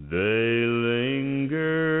they linger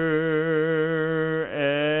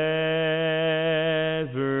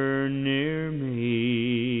ever near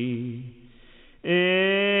me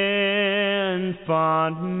in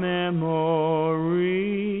fond memories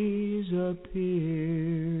appear.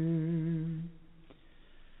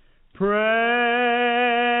 Precious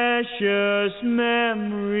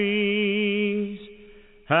memories,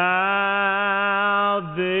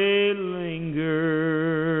 how they linger,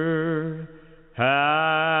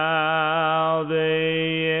 how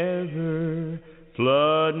they ever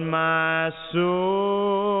flood my soul.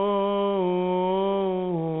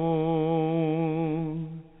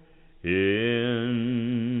 In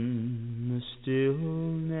the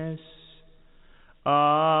stillness of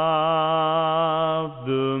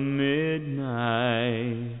the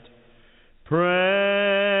midnight,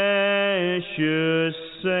 precious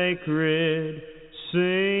sacred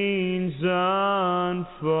scenes unfold.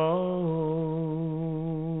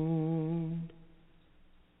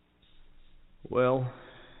 Well,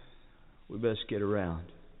 we best get around.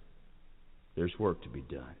 There's work to be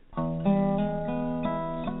done.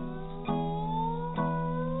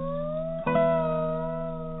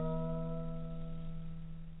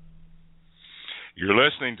 You're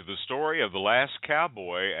listening to the story of the last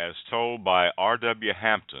cowboy as told by R.W.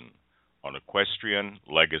 Hampton on Equestrian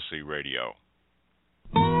Legacy Radio.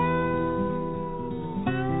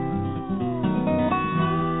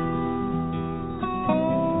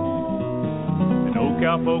 An old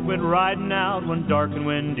cowpoke went riding out one dark and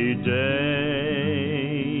windy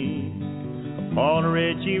day. Upon a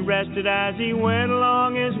ridge he rested as he went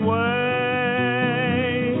along his way.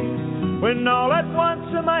 When all at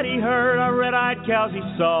once a mighty herd of red-eyed cows he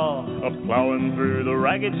saw a-plowing through the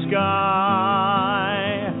ragged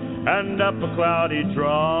sky and up a cloudy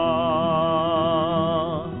draw.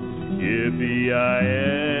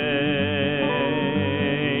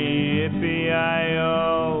 Yippee-yi-yi,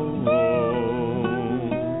 yippee-yi-yo,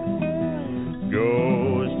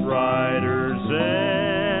 ghost riders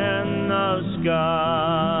in the sky.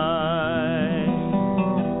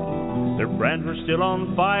 Their brands were still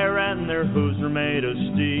on fire and their hooves were made of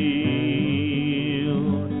steel.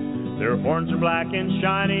 Their horns were black and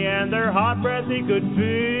shiny and their hot breath he could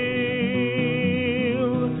feel.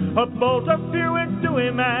 A bolt of fear went to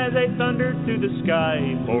him as they thundered through the sky,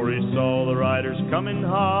 for he saw the riders coming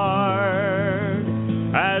hard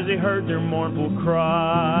as he heard their mournful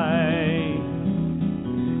cry.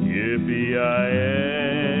 Yippee-yi-yi,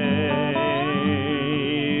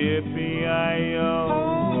 yippee-yi-yo,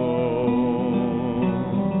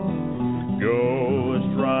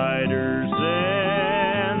 ghost riders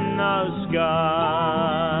in the sky.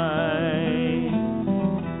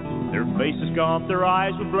 Their faces gaunt, their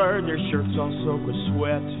eyes were blurred, their shirts all soaked with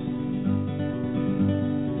sweat.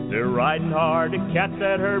 They're riding hard to catch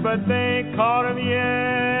that herd, but they ain't caught him yet.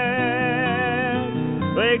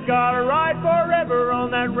 They gotta ride forever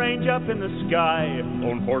on that range up in the sky,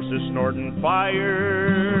 on horses snorting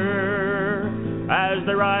fire. As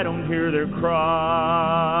they ride on, hear their cry.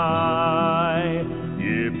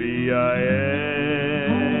 Yippee-yi-yi,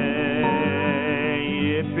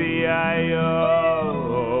 yippee-yi-yo,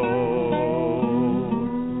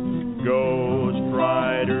 ghost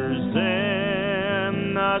riders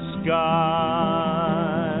in the sky.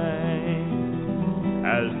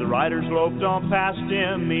 As the riders loped on past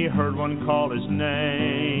him, he heard one call his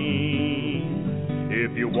name.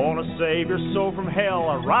 If you want to save your soul from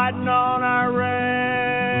hell, riding on our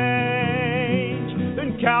range,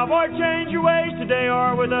 then cowboy, change your ways today,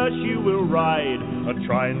 or with us you will ride,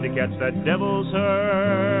 trying to catch that devil's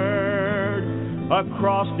herd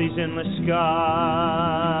across these endless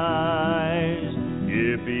skies.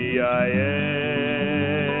 Yippee-yi-yi,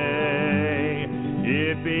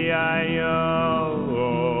 yippee-yi-yo,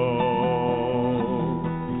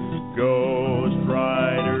 ghost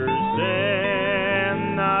riders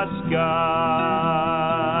in the sky.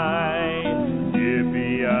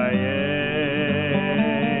 Yippee-yi-yi,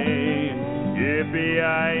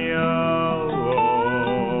 yippee-yi-yo,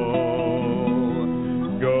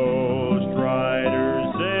 ghost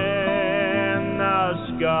riders in the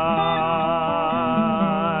sky.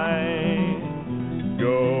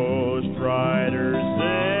 Ghost riders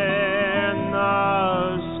in the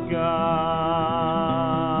sky.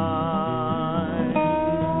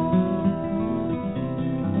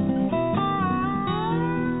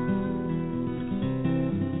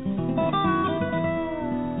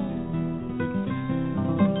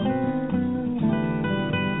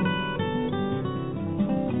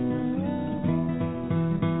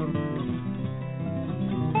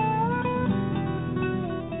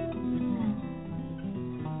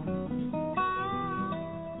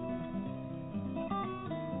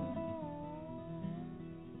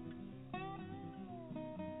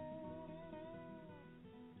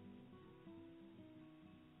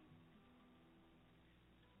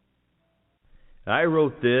 I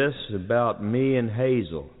wrote this about me and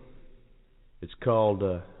Hazel. It's called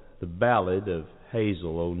The Ballad of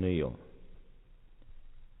Hazel O'Neill.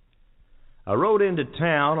 I rode into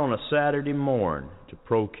town on a Saturday morn to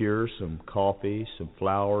procure some coffee, some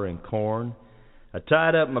flour, and corn. I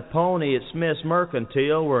tied up my pony at Smith's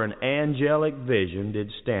Mercantile, where an angelic vision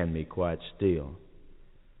did stand me quite still.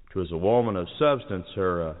 'Twas a woman of substance,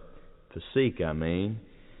 her physique, I mean.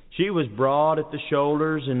 She was broad at the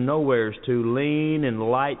shoulders and nowheres too lean, and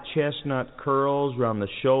light chestnut curls round the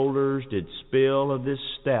shoulders did spill of this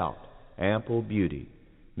stout, ample beauty,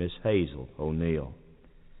 Miss Hazel O'Neill.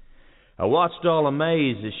 I watched all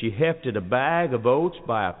amazed as she hefted a bag of oats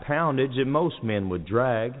by a poundage that most men would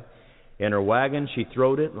drag. In her wagon she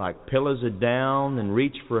throwed it like pillars of down, and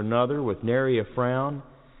reached for another with nary a frown.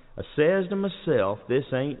 I says to myself,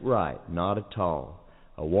 this ain't right, not at all.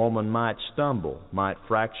 A woman might stumble, might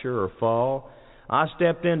fracture or fall. I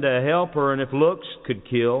stepped in to help her, and if looks could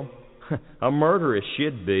kill, a murderess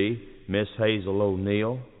she'd be, Miss Hazel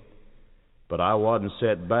O'Neill. But I wasn't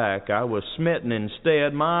set back. I was smitten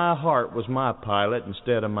instead. My heart was my pilot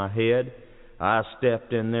instead of my head. I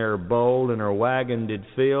stepped in there bold, and her wagon did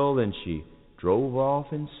fill, and she drove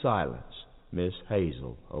off in silence, Miss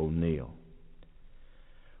Hazel O'Neill.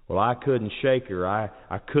 Well, I couldn't shake her. I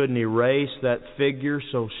couldn't erase that figure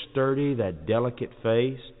so sturdy, that delicate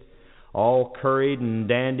face. All curried and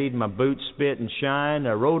dandied, my boots spit and shine.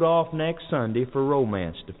 I rode off next Sunday for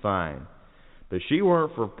romance to find. But she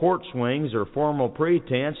weren't for port swings or formal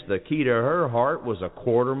pretense. The key to her heart was a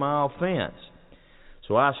quarter-mile fence.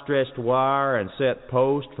 So I stretched wire and set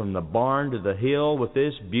post from the barn to the hill with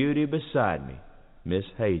this beauty beside me, Miss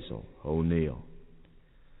Hazel O'Neill.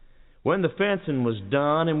 When the fencing was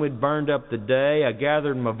done and we'd burned up the day, I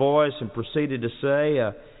gathered my voice and proceeded to say,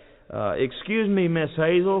 excuse me, Miss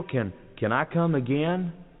Hazel, can I come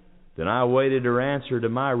again? Then I waited her answer to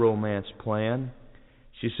my romance plan.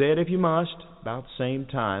 She said, if you must, about the same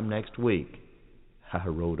time next week. I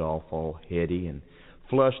rode off all heady and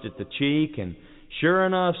flushed at the cheek, and Sure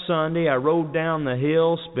enough, Sunday, I rode down the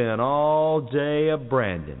hill, spent all day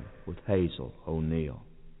a-branding with Hazel O'Neill.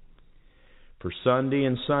 For Sunday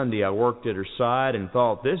and Sunday, I worked at her side and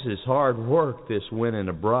thought, this is hard work, this winning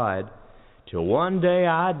a bride. Till one day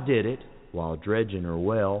I did it while dredging her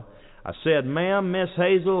well. I said, ma'am, Miss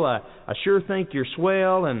Hazel, I sure think you're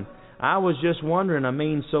swell, and I was just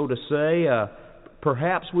wondering, so to say,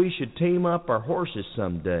 perhaps we should team up our horses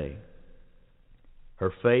someday.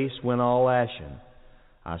 Her face went all ashen.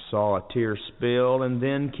 I saw a tear spill, and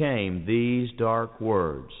then came these dark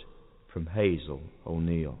words from Hazel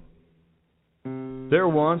O'Neill. There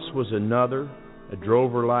once was another, a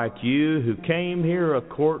drover like you, who came here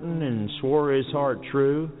a-courtin' and swore his heart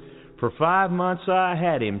true. For 5 months I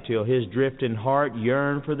had him, till his drifting heart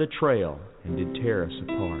yearned for the trail and did tear us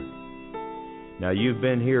apart. Now you've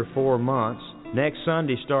been here 4 months, next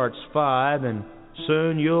Sunday starts 5, and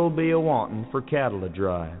soon you'll be a-wantin' for cattle to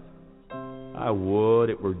drive. I would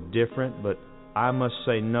it were different, but I must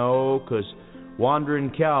say no, 'cause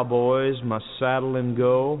wandering cowboys must saddle and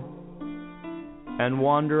go. And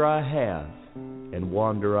wander I have, and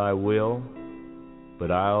wander I will,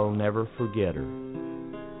 but I'll never forget her,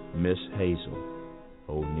 Miss Hazel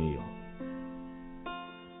O'Neill.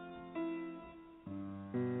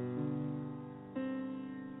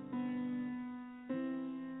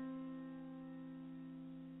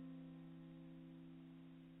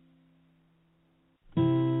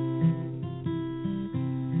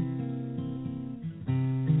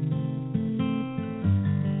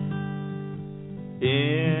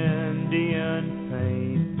 Indian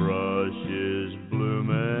paintbrushes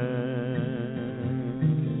blooming,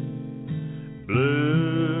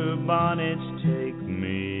 blue bonnets take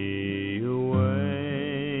me away,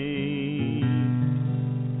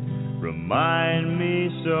 remind me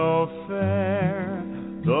so fair,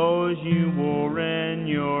 those you wore in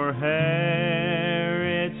your hair,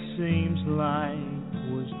 it seems like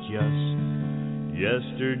it was just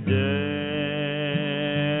yesterday.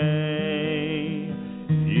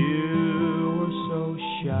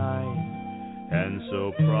 And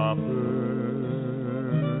so proper,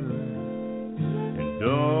 and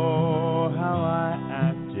oh, how I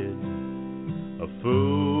acted a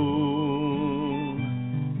fool.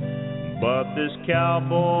 But this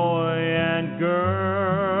cowboy and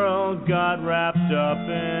girl got wrapped up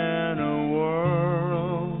in a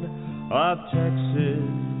world of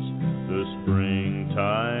Texas, the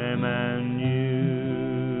springtime and you.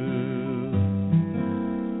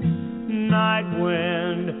 Night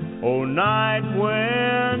wind, oh, night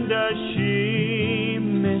wind, does she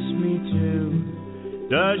miss me too?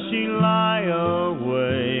 Does she lie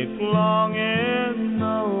awake longing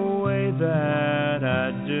the way that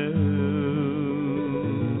I do?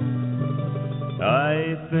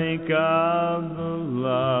 I think of the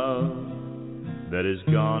love that is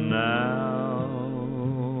gone now.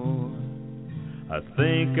 I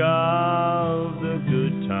think of the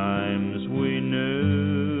good times we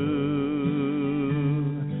knew.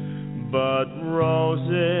 But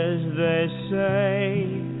roses, they say,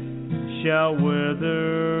 shall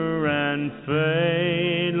wither and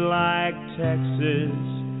fade like Texas,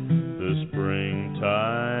 the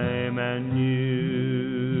springtime and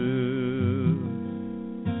you.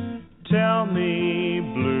 Tell me,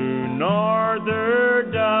 blue norther,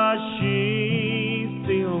 does she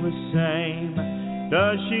feel the same?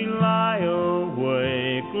 Does she lie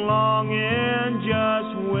awake longing,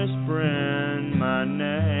 just whispering my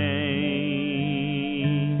name?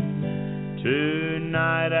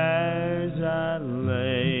 Tonight as I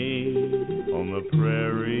lay on the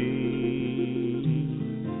prairie,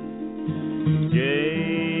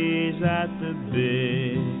 gaze at the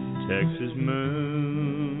big Texas moon,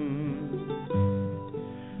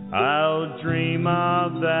 I'll dream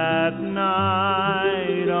of that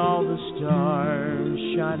night, all the stars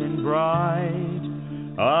shining bright,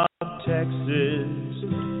 of Texas,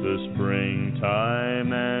 the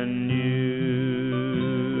springtime and you.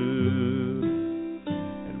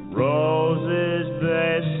 And roses,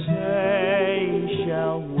 they say,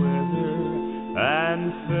 shall wither and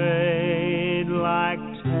fade like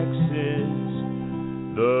Texas,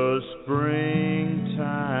 the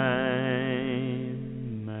springtime.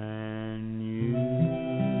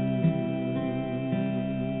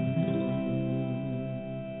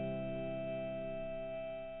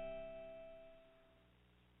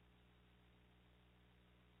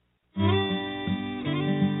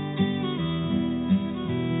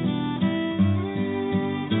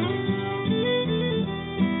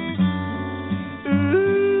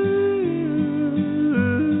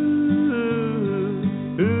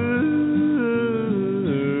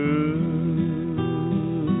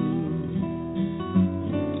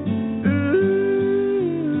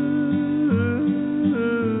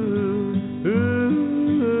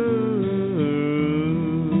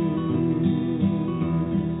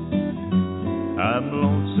 I'm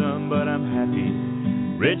lonesome, but I'm happy.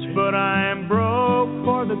 Rich, but I am broke,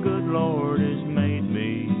 for the good Lord has made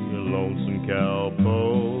me a lonesome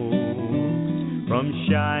cowpoke. From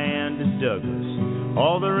Cheyenne to Douglas,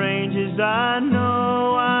 all the ranges I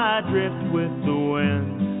know, I drift with the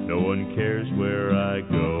wind. No one cares where I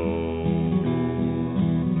go.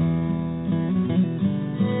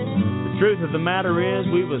 The truth of the matter is,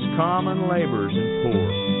 we was common laborers and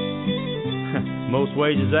poor. Most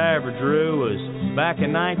wages I ever drew was back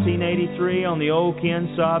in 1983 on the old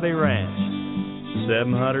Kensabe Ranch.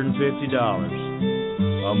 $750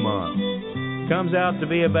 a month. Comes out to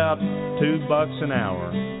be about $2 an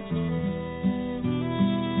hour.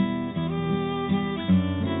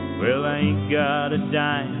 Well, I ain't got a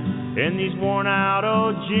dime in these worn out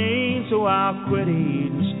old jeans, so I'll quit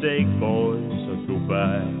eating steak, boys. I'll go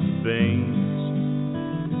buy beans.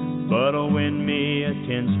 But I'll win me a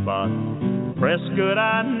 10-spot Prescott,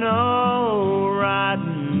 I know,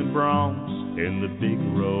 riding the broncs in the big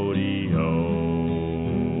rodeo.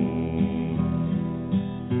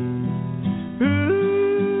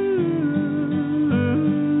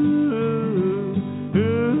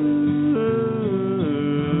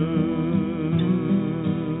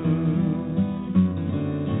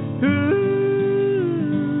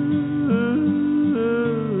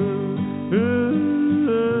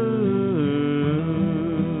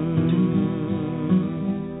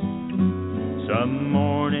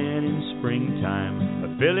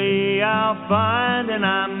 Billy I'll find, and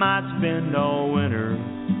I might spend all winter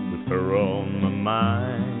with her on my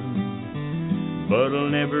mind. But I'll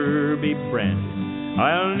never be branded,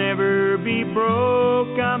 I'll never be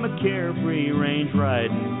broke. I'm a carefree range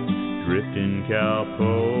riding, drifting cowpoke,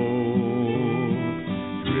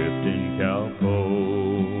 drifting cowpoke.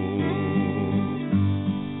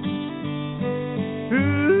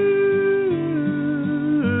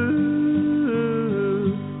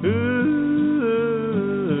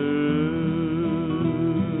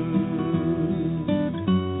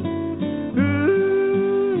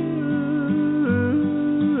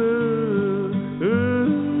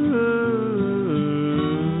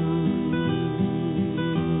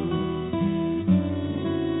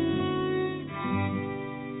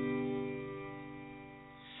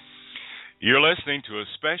 You're listening to a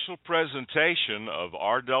special presentation of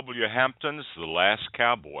R.W. Hampton's The Last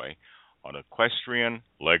Cowboy on Equestrian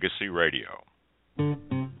Legacy Radio.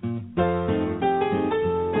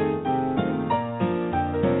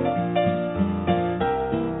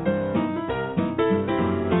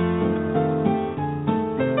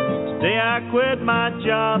 Today I quit my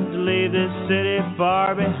job to leave this city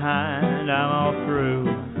far behind. I'm all through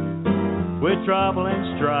with trouble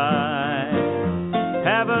and strife.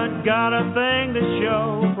 Haven't got a thing to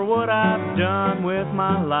show for what I've done with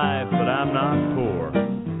my life, but I'm not poor,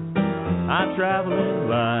 I travel in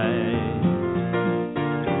light.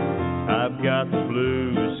 I've got the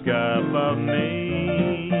blue sky above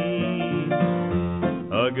me,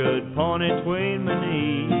 a good pony between my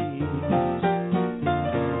knees.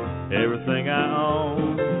 Everything I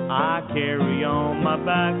own, I carry on my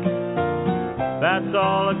back. That's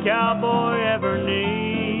all a cowboy ever needs.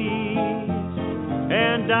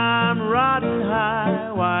 And I'm riding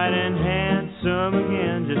high, wide and handsome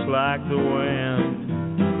again, just like the wind.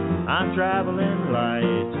 I'm traveling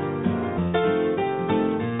light.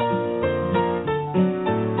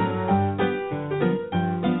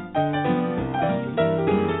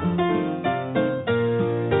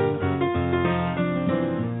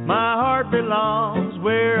 My heart belongs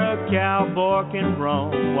where a cowboy can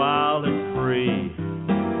roam wild and free.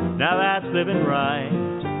 Now that's living right.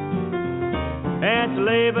 And to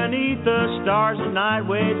lay beneath the stars at night,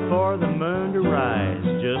 wait for the moon to rise.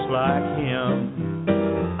 Just like him,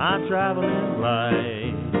 I'm traveling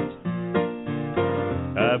light.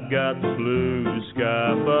 I've got the blue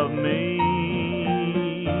sky above me,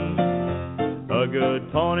 a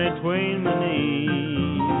good pony between my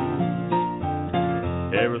knees.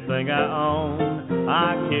 Everything I own,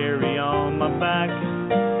 I carry on my back.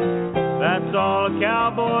 That's all a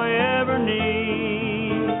cowboy ever needs.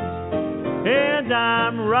 And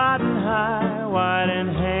I'm riding high, wide and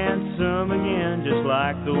handsome again, just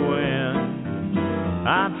like the wind.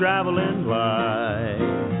 I'm traveling light.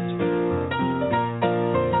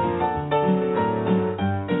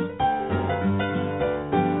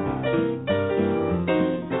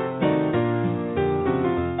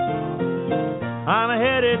 I'm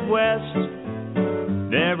headed west,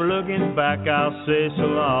 never looking back. I'll say so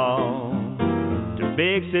long to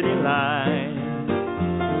big city life.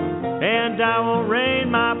 And I will rein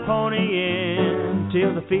my pony in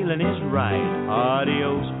till the feeling is right.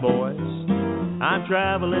 Adios, boys, I'm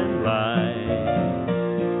traveling light.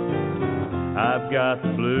 I've got the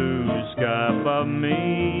blue sky above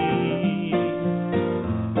me,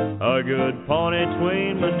 a good pony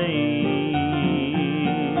between my knees.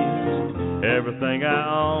 Everything I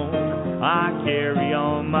own, I carry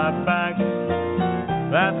on my back.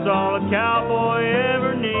 That's all a cowboy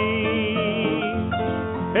ever needs.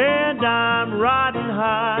 And I'm riding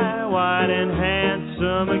high, wide and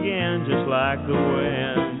handsome again, just like the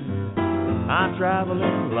wind. I'm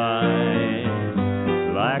traveling light,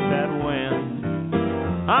 like that wind.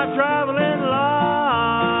 I'm traveling light.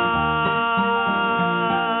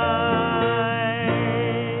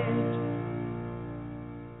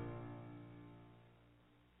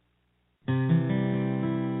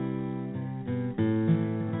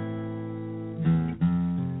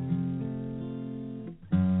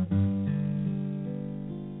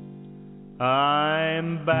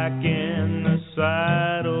 I'm back in the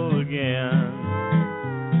saddle again.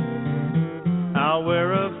 Out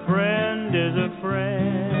where a friend is a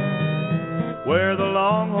friend, where the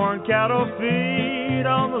longhorn cattle feed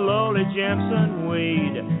on the lowly Jimson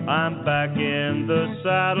weed. I'm back in the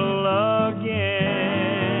saddle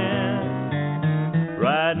again,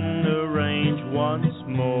 riding the range once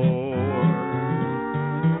more,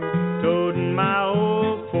 toting my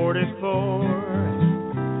old 44,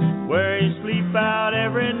 where you sleep out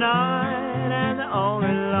every night, and the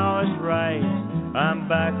only law is right. I'm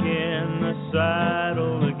back in the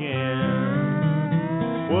saddle again.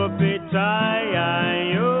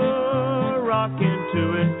 Whoopee-tie-yi-yo, rocking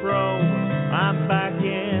to and fro. I'm back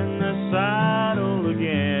in the saddle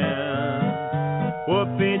again.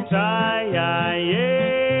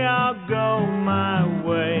 Whoopee-tie-yi-yay, I'll go my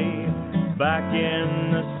way. Back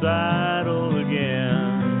in the saddle again.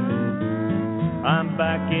 I'm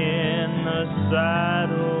back in the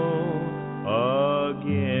saddle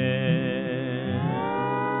again.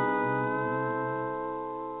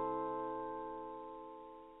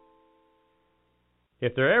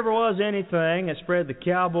 If there ever was anything that spread the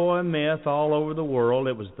cowboy myth all over the world,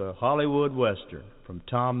 it was the Hollywood Western, from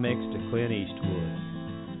Tom Mix to Clint Eastwood.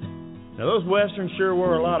 Now, those Westerns sure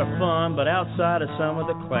were a lot of fun, but outside of some of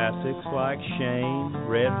the classics like Shane,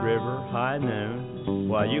 Red River, High Noon,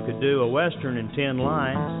 well, you could do a Western in 10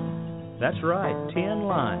 lines. That's right, 10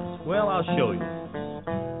 lines. Well, I'll show you.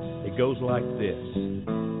 It goes like this.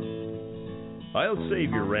 I'll save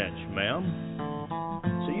your ranch, ma'am.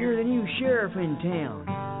 So you're the new sheriff in town.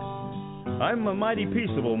 I'm a mighty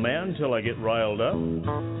peaceable man till I get riled up.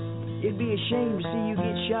 It'd be a shame to see you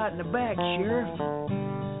get shot in the back, Sheriff.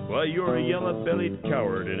 Well, you're a yellow-bellied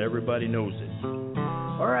coward, and everybody knows it.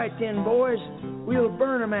 All right then, boys. We'll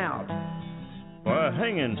burn 'em out. Why,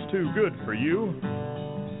 hanging's too good for you.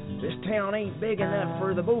 This town ain't big enough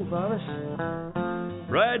for the both of us.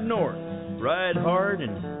 Ride north, ride hard,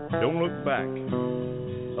 and don't look back.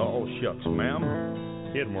 Oh, shucks, ma'am.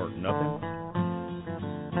 It weren't nothing.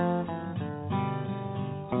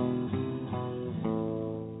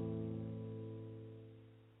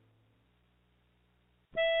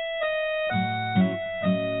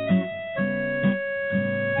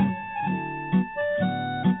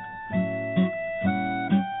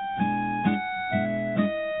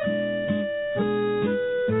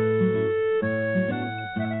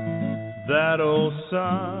 That old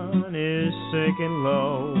sun is sinking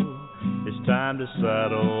low. It's time to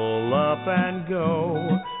saddle up and go,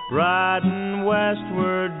 riding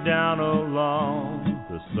westward down along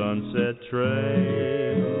the Sunset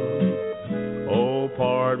Trail. Oh,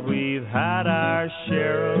 pard, we've had our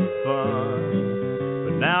share of fun,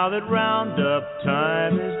 but now that roundup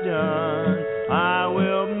time is done, I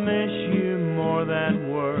will miss you more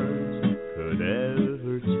than words could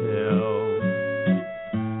ever tell.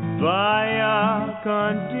 Vaya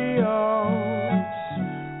con Dios,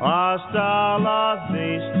 hasta la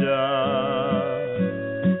vista.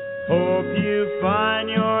 Hope you find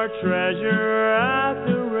your treasure at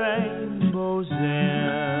the rainbow's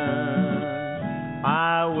end.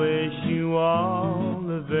 I wish you all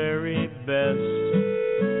the very best.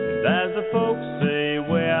 And as the folks say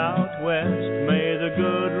way out west, may the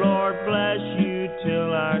good Lord bless you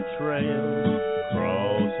till our trails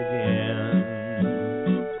cross again.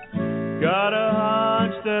 Got a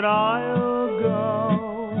hunch that I'll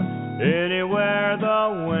go anywhere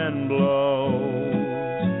the wind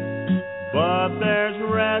blows, but there's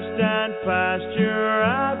rest and pasture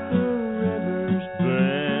at the river's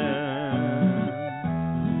bend.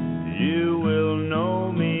 You will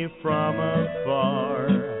know me from afar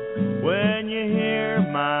when you hear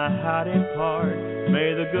my howdy part.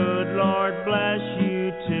 May the good Lord bless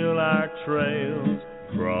you till our trails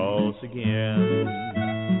cross again.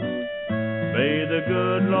 May the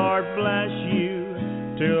good Lord bless you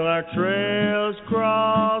till our trails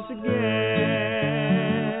cross again.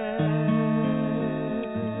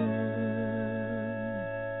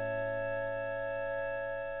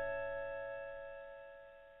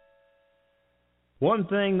 One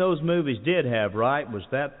thing those movies did have right was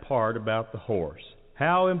that part about the horse.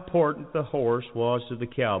 How important the horse was to the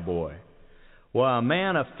cowboy. Well, a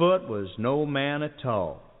man afoot was no man at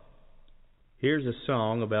all. Here's a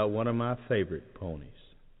song about one of my favorite ponies.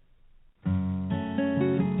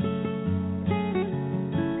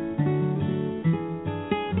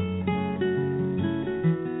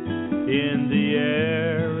 In the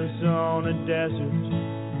Arizona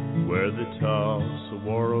desert, where the tall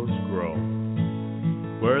saguaros grow,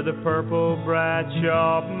 where the purple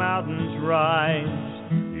Bradshaw mountains rise,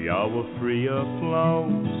 the Agua Fria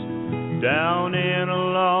flows, down in a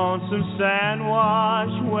lonesome sand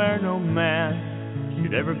wash where no man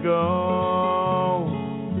should ever go.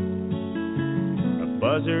 A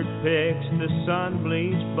buzzard picks the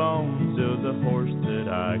sun-bleached bones of the horse that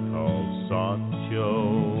I call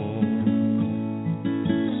Sancho.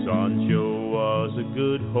 Sancho was a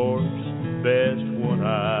good horse, the best one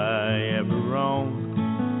I ever owned.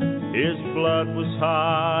 His blood was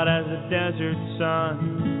hot as a desert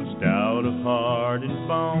sun, stout of heart and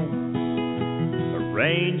bone. A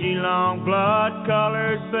rangy, long,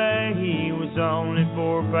 blood-colored bay, he was only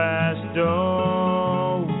 4 past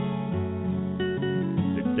 0.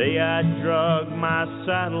 The day I drug my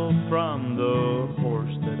saddle from the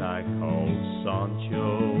horse that I called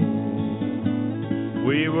Sancho.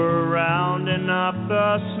 We were rounding up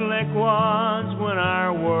the slick ones when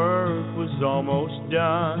our work was almost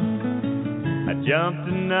done. I jumped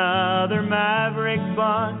another maverick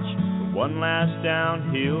bunch for one last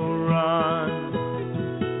downhill run.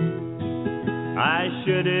 I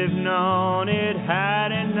should have known it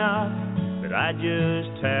had enough, but I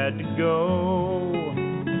just had to go.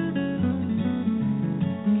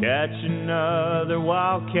 Catch another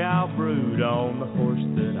wild cow brood on the horse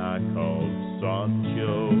that I called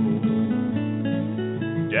Sancho.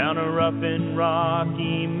 Down a rough and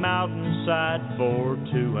rocky mountainside for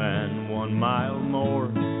 2 and 1 mile more,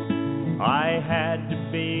 I had to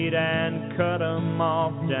beat and cut 'em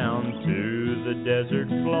off down to the desert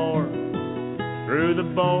floor. Through the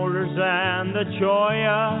boulders and the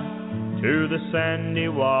cholla to the sandy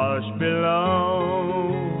wash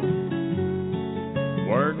below.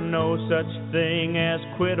 Weren't no such thing as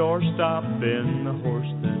quit or stop in the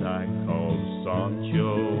horse that I called Sancho.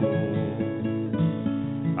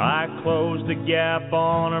 I closed the gap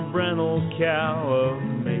on a brindle cow of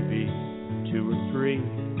maybe 2 or 3.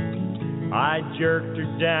 I jerked her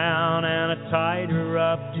down and I tied her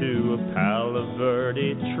up to a Palo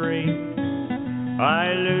Verde tree.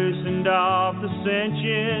 I loosened off the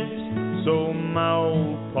cinches so my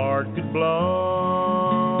old part could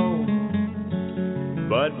blow.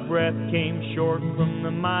 But breath came short from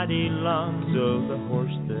the mighty lungs of the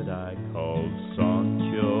horse that I called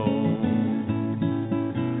Sancho.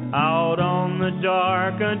 Out on the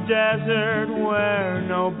dark desert where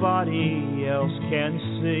nobody else can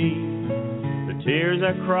see, the tears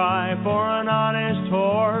I cry for an honest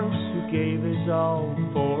horse who gave his all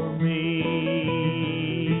for me.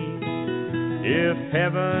 If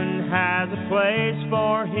heaven has a place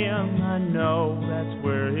for him, I know that's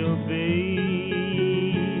where he'll be.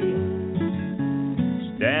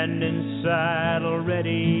 Standing saddle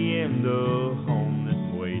ready in the home that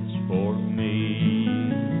waits for me.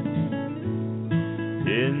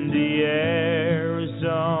 In the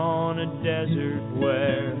Arizona desert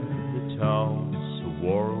where the tall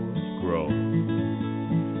saguaros grow,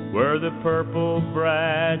 where the purple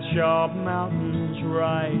Bradshaw mountains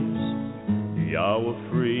rise, the Agua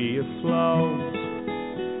Fria flows,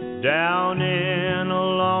 down in a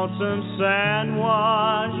lonesome sand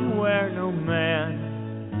wash where no man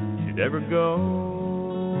should ever go.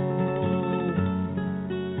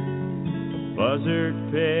 A buzzard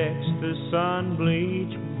picks the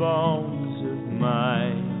sun-bleached bones of my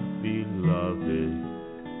beloved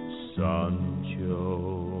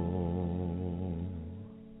Sancho.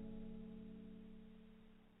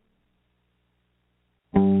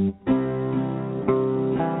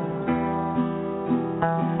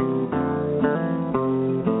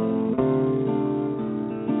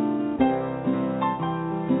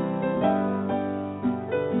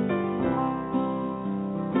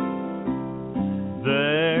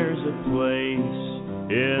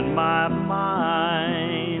 In my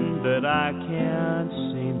mind that I can't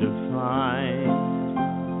seem to find,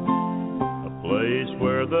 a place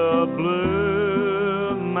where the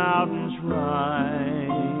blue mountains rise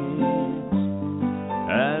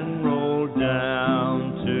and roll down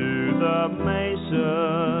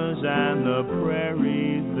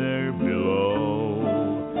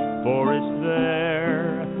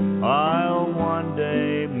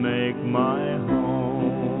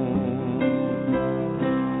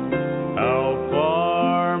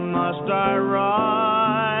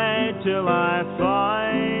till I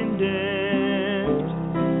find it.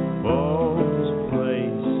 Oh, this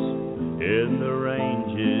place in the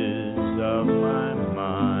ranges of my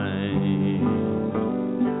mind.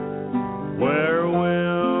 Where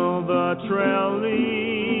will the trail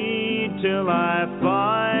lead till I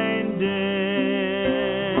find it?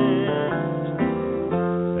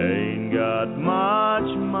 Ain't got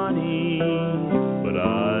much money, but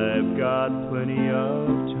I've got plenty of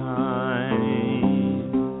time.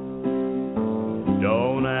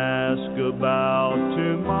 Don't ask about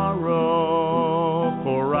tomorrow,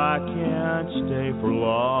 for I can't stay for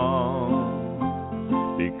long.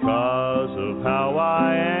 Because of how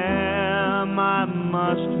I am, I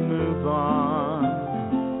must move on.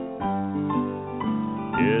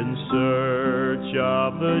 In search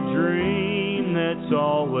of the dream that's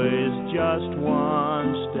always just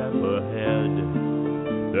one step ahead.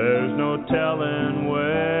 There's no telling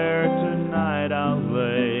where tonight I'll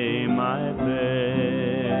lay my bed.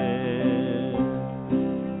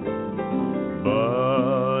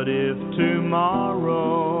 But if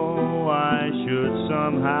tomorrow I should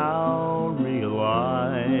somehow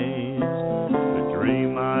realize the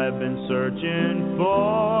dream I've been searching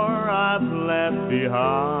for I've left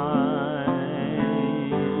behind,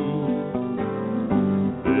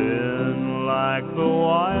 then like the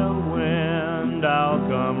wild wind I'll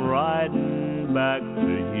come riding back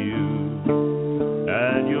to you,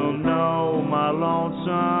 and you'll know my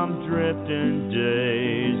lonesome drifting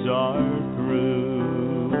days are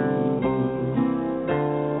through.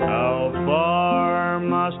 How far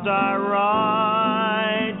must I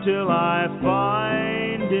ride till I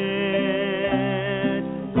find it?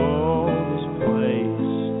 Oh, this place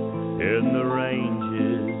in the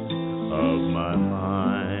ranges of my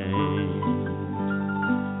mind.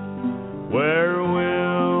 Where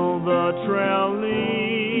will the trail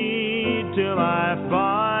lead till I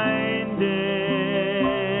find it?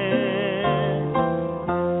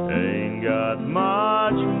 Ain't got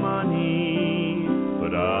much money,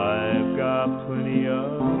 but I've got plenty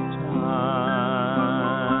of time.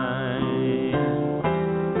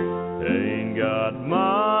 Ain't got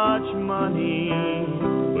much money,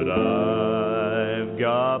 but I've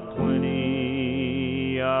got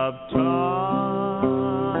plenty of time.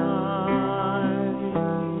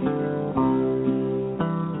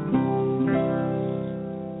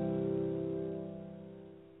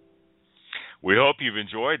 We hope you've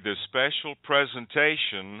enjoyed this special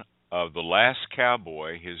presentation of The Last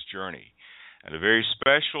Cowboy, His Journey. And a very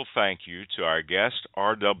special thank you to our guest,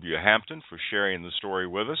 R.W. Hampton, for sharing the story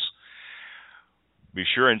with us. Be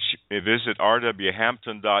sure and visit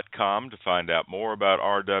rwhampton.com to find out more about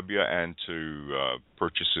R.W. and to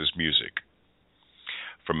purchase his music.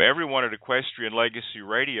 From everyone at Equestrian Legacy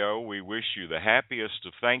Radio, we wish you the happiest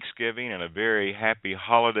of Thanksgiving and a very happy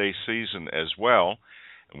holiday season as well.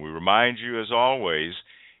 And we remind you, as always,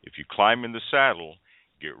 if you climb in the saddle,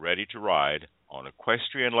 get ready to ride on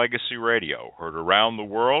Equestrian Legacy Radio, heard around the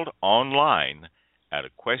world online at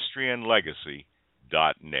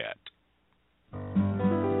equestrianlegacy.net.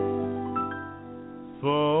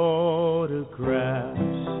 Photographs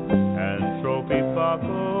and trophy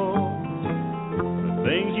buckles, the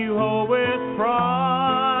things you hold with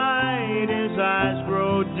pride, as eyes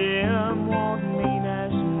grow dim, won't mean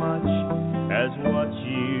as much as what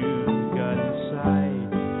you got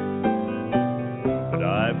inside. But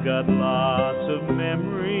I've got lots of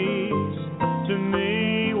memories, to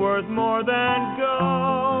me worth more than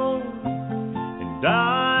gold, and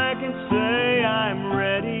I can say I'm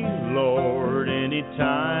ready, Lord,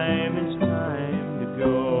 anytime it's time to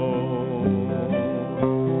go.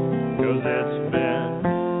 'Cause it's been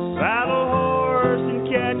saddle, horse, and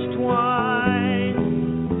catch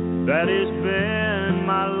twine, that has been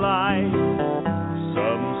my life.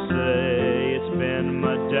 Some say it's been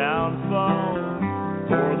my downfall,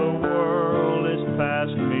 for the world has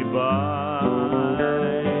passed me by.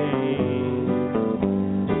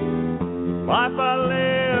 Life I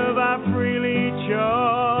live, I freely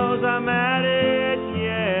chose, I'm at it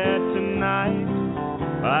yet tonight.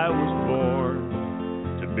 I was born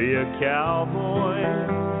to be a cowboy,